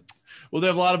 well,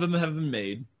 there a lot of them have been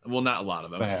made. Well, not a lot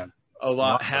of them. A lot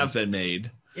Lot have of been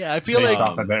made. Yeah, I feel Based like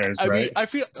off of theirs, I right? mean I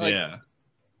feel like Yeah.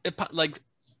 like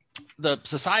the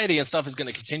society and stuff is going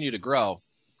to continue to grow,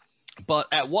 but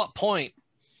at what point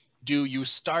do you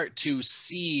start to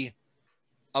see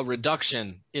a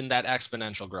reduction in that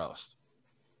exponential growth?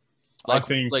 I Like,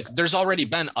 think- like there's already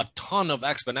been a ton of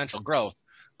exponential growth,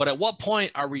 but at what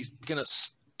point are we going to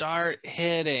start And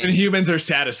hitting? humans are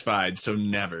satisfied, so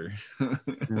never.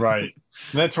 Right.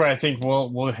 That's where I think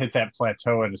we'll hit that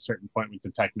plateau at a certain point with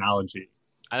the technology.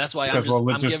 And that's why Because I'm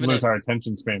we'll just giving lose it our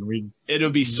attention span. It'll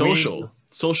be social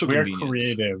We're convenience.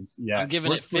 creative. Yeah. I'm giving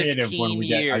we're it creative 15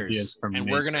 years, from and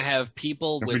we're nature. gonna have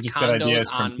people If we with just get condos ideas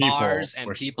from on people, Mars and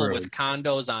we're people with screwed.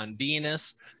 condos on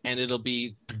Venus, and it'll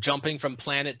be jumping from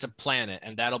planet to planet,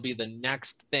 and that'll be the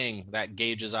next thing that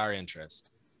gauges our interest.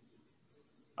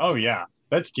 Oh yeah,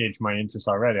 that's gauged my interest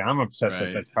already. I'm upset Right.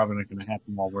 that that's probably not going to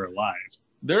happen while we're alive.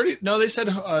 They said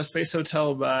Space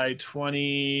Hotel by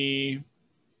 2050,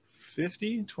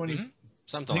 20, Mhm.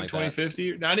 Something I like think that.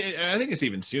 2050. No, I think it's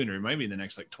even sooner. It might be in the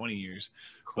next like 20 years.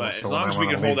 But as So long when as I we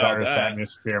wanna can leave hold the out Earth's that.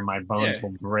 atmosphere, my bones Yeah.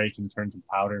 will break and turn to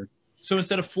powder. So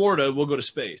instead of Florida, we'll go to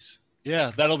space.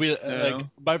 Yeah, that'll be Yeah. like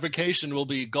my vacation will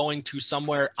be going to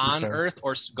somewhere on Okay. Earth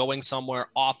or going somewhere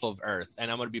off of Earth, and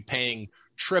I'm going to be paying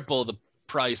triple the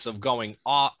price of going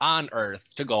on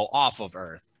Earth to go off of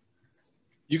Earth.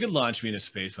 You could launch me into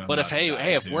space. When I'm But if about to die,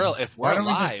 if too. we're don't we just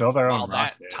alive build our own while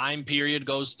that rocket? time period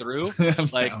goes through,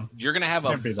 like No. you're gonna have a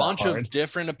Can't be that bunch of hard.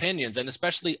 different opinions, and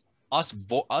especially us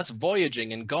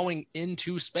voyaging and going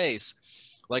into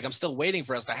space. Like I'm still waiting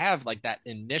for us to have like that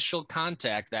initial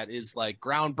contact that is like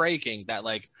groundbreaking, that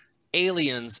like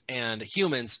aliens and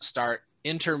humans start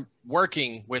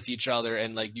interworking with each other,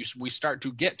 and like we start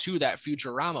to get to that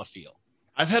Futurama feel.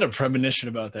 I've had a premonition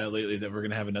about that lately, that we're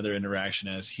going to have another interaction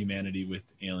as humanity with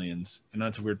aliens. And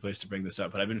that's a weird place to bring this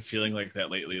up, but I've been feeling like that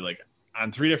lately. Like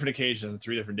on 3 different occasions, on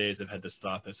 3 different days, I've had this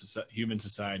thought that human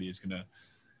society is going to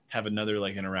have another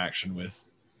like interaction with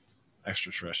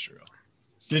extraterrestrial.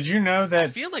 Did you know I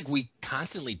that? feel like we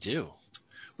constantly do.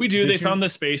 We do. Did They you- found the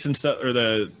space and stuff, or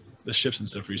the ships and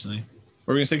stuff recently.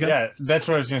 What were we going to say, Ken? Yeah, that's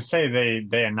what I was going to say.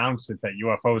 They announced it that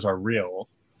UFOs are real.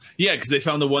 Yeah, because they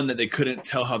found the one that they couldn't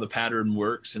tell how the pattern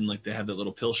works, and like they have that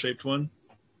little pill-shaped one.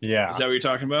 Yeah, Is that what you're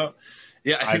talking about?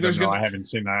 Yeah, I I think don't there's know. gonna. I haven't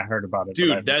seen that. I heard about it. but I Dude,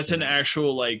 haven't that's seen an it.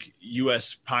 actual like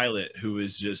U.S. pilot who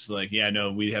was just like, yeah,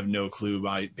 no, we have no clue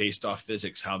based off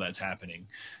physics how that's happening,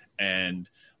 and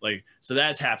like so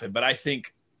that's happened. But I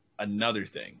think another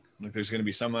thing, like there's going to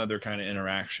be some other kind of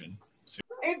interaction.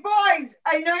 Hey boys,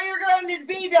 I know you're going to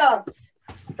B-Dubs.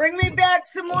 Bring me back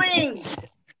some wings.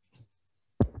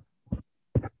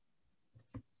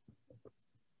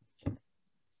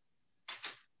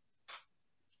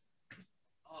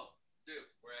 Oh, dude,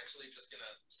 we're actually just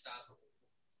gonna stop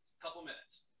a couple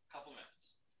minutes.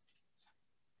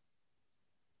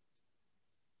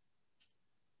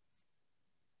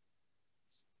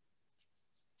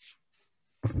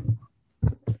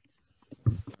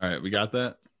 All right, we got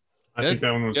that. I think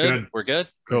that one was good. We're good.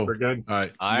 Cool. We're good. All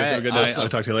right. All You guys have a right, good night. awesome. I'll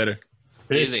talk to you later.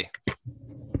 Peace. Easy.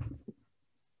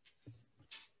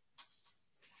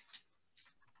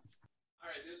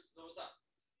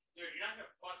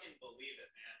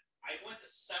 to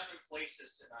 7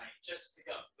 places tonight just to pick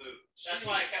up food. That's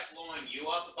why I kept blowing you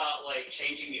up about like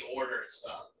changing the order and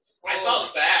stuff. I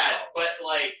felt bad, but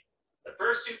like the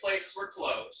first 2 places were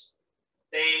closed.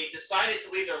 They decided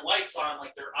to leave their lights on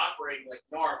like they're operating like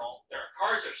normal. Their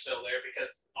cars are still there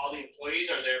because all the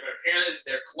employees are there, but apparently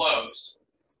they're closed.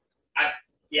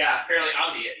 Apparently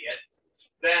I'm the idiot.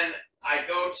 Then I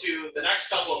go to the next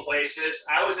couple of places.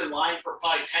 I was in line for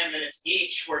probably 10 minutes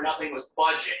each where nothing was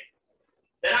budging.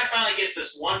 Then I finally get to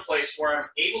this one place where I'm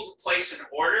able to place an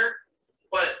order,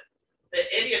 but the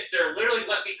idiots there literally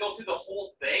let me go through the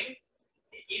whole thing,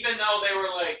 even though they were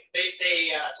like, they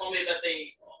told me that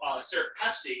they serve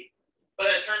Pepsi, but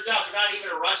it turns out they're not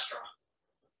even a restaurant.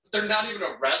 They're not even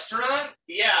a restaurant?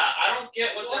 Yeah, I don't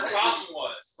get what their problem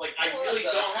was. Like, I really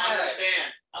don't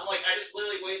understand. I'm like, I just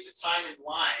literally wasted time in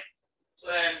line.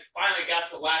 So then finally got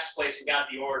to the last place and got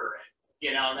the order in,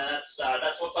 you know, and that's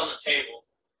what's on the table.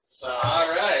 So all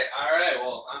right.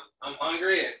 Well, I'm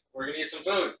hungry and we're gonna eat some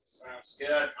food. Sounds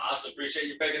good. Awesome. Appreciate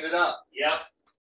you picking it up. Yep.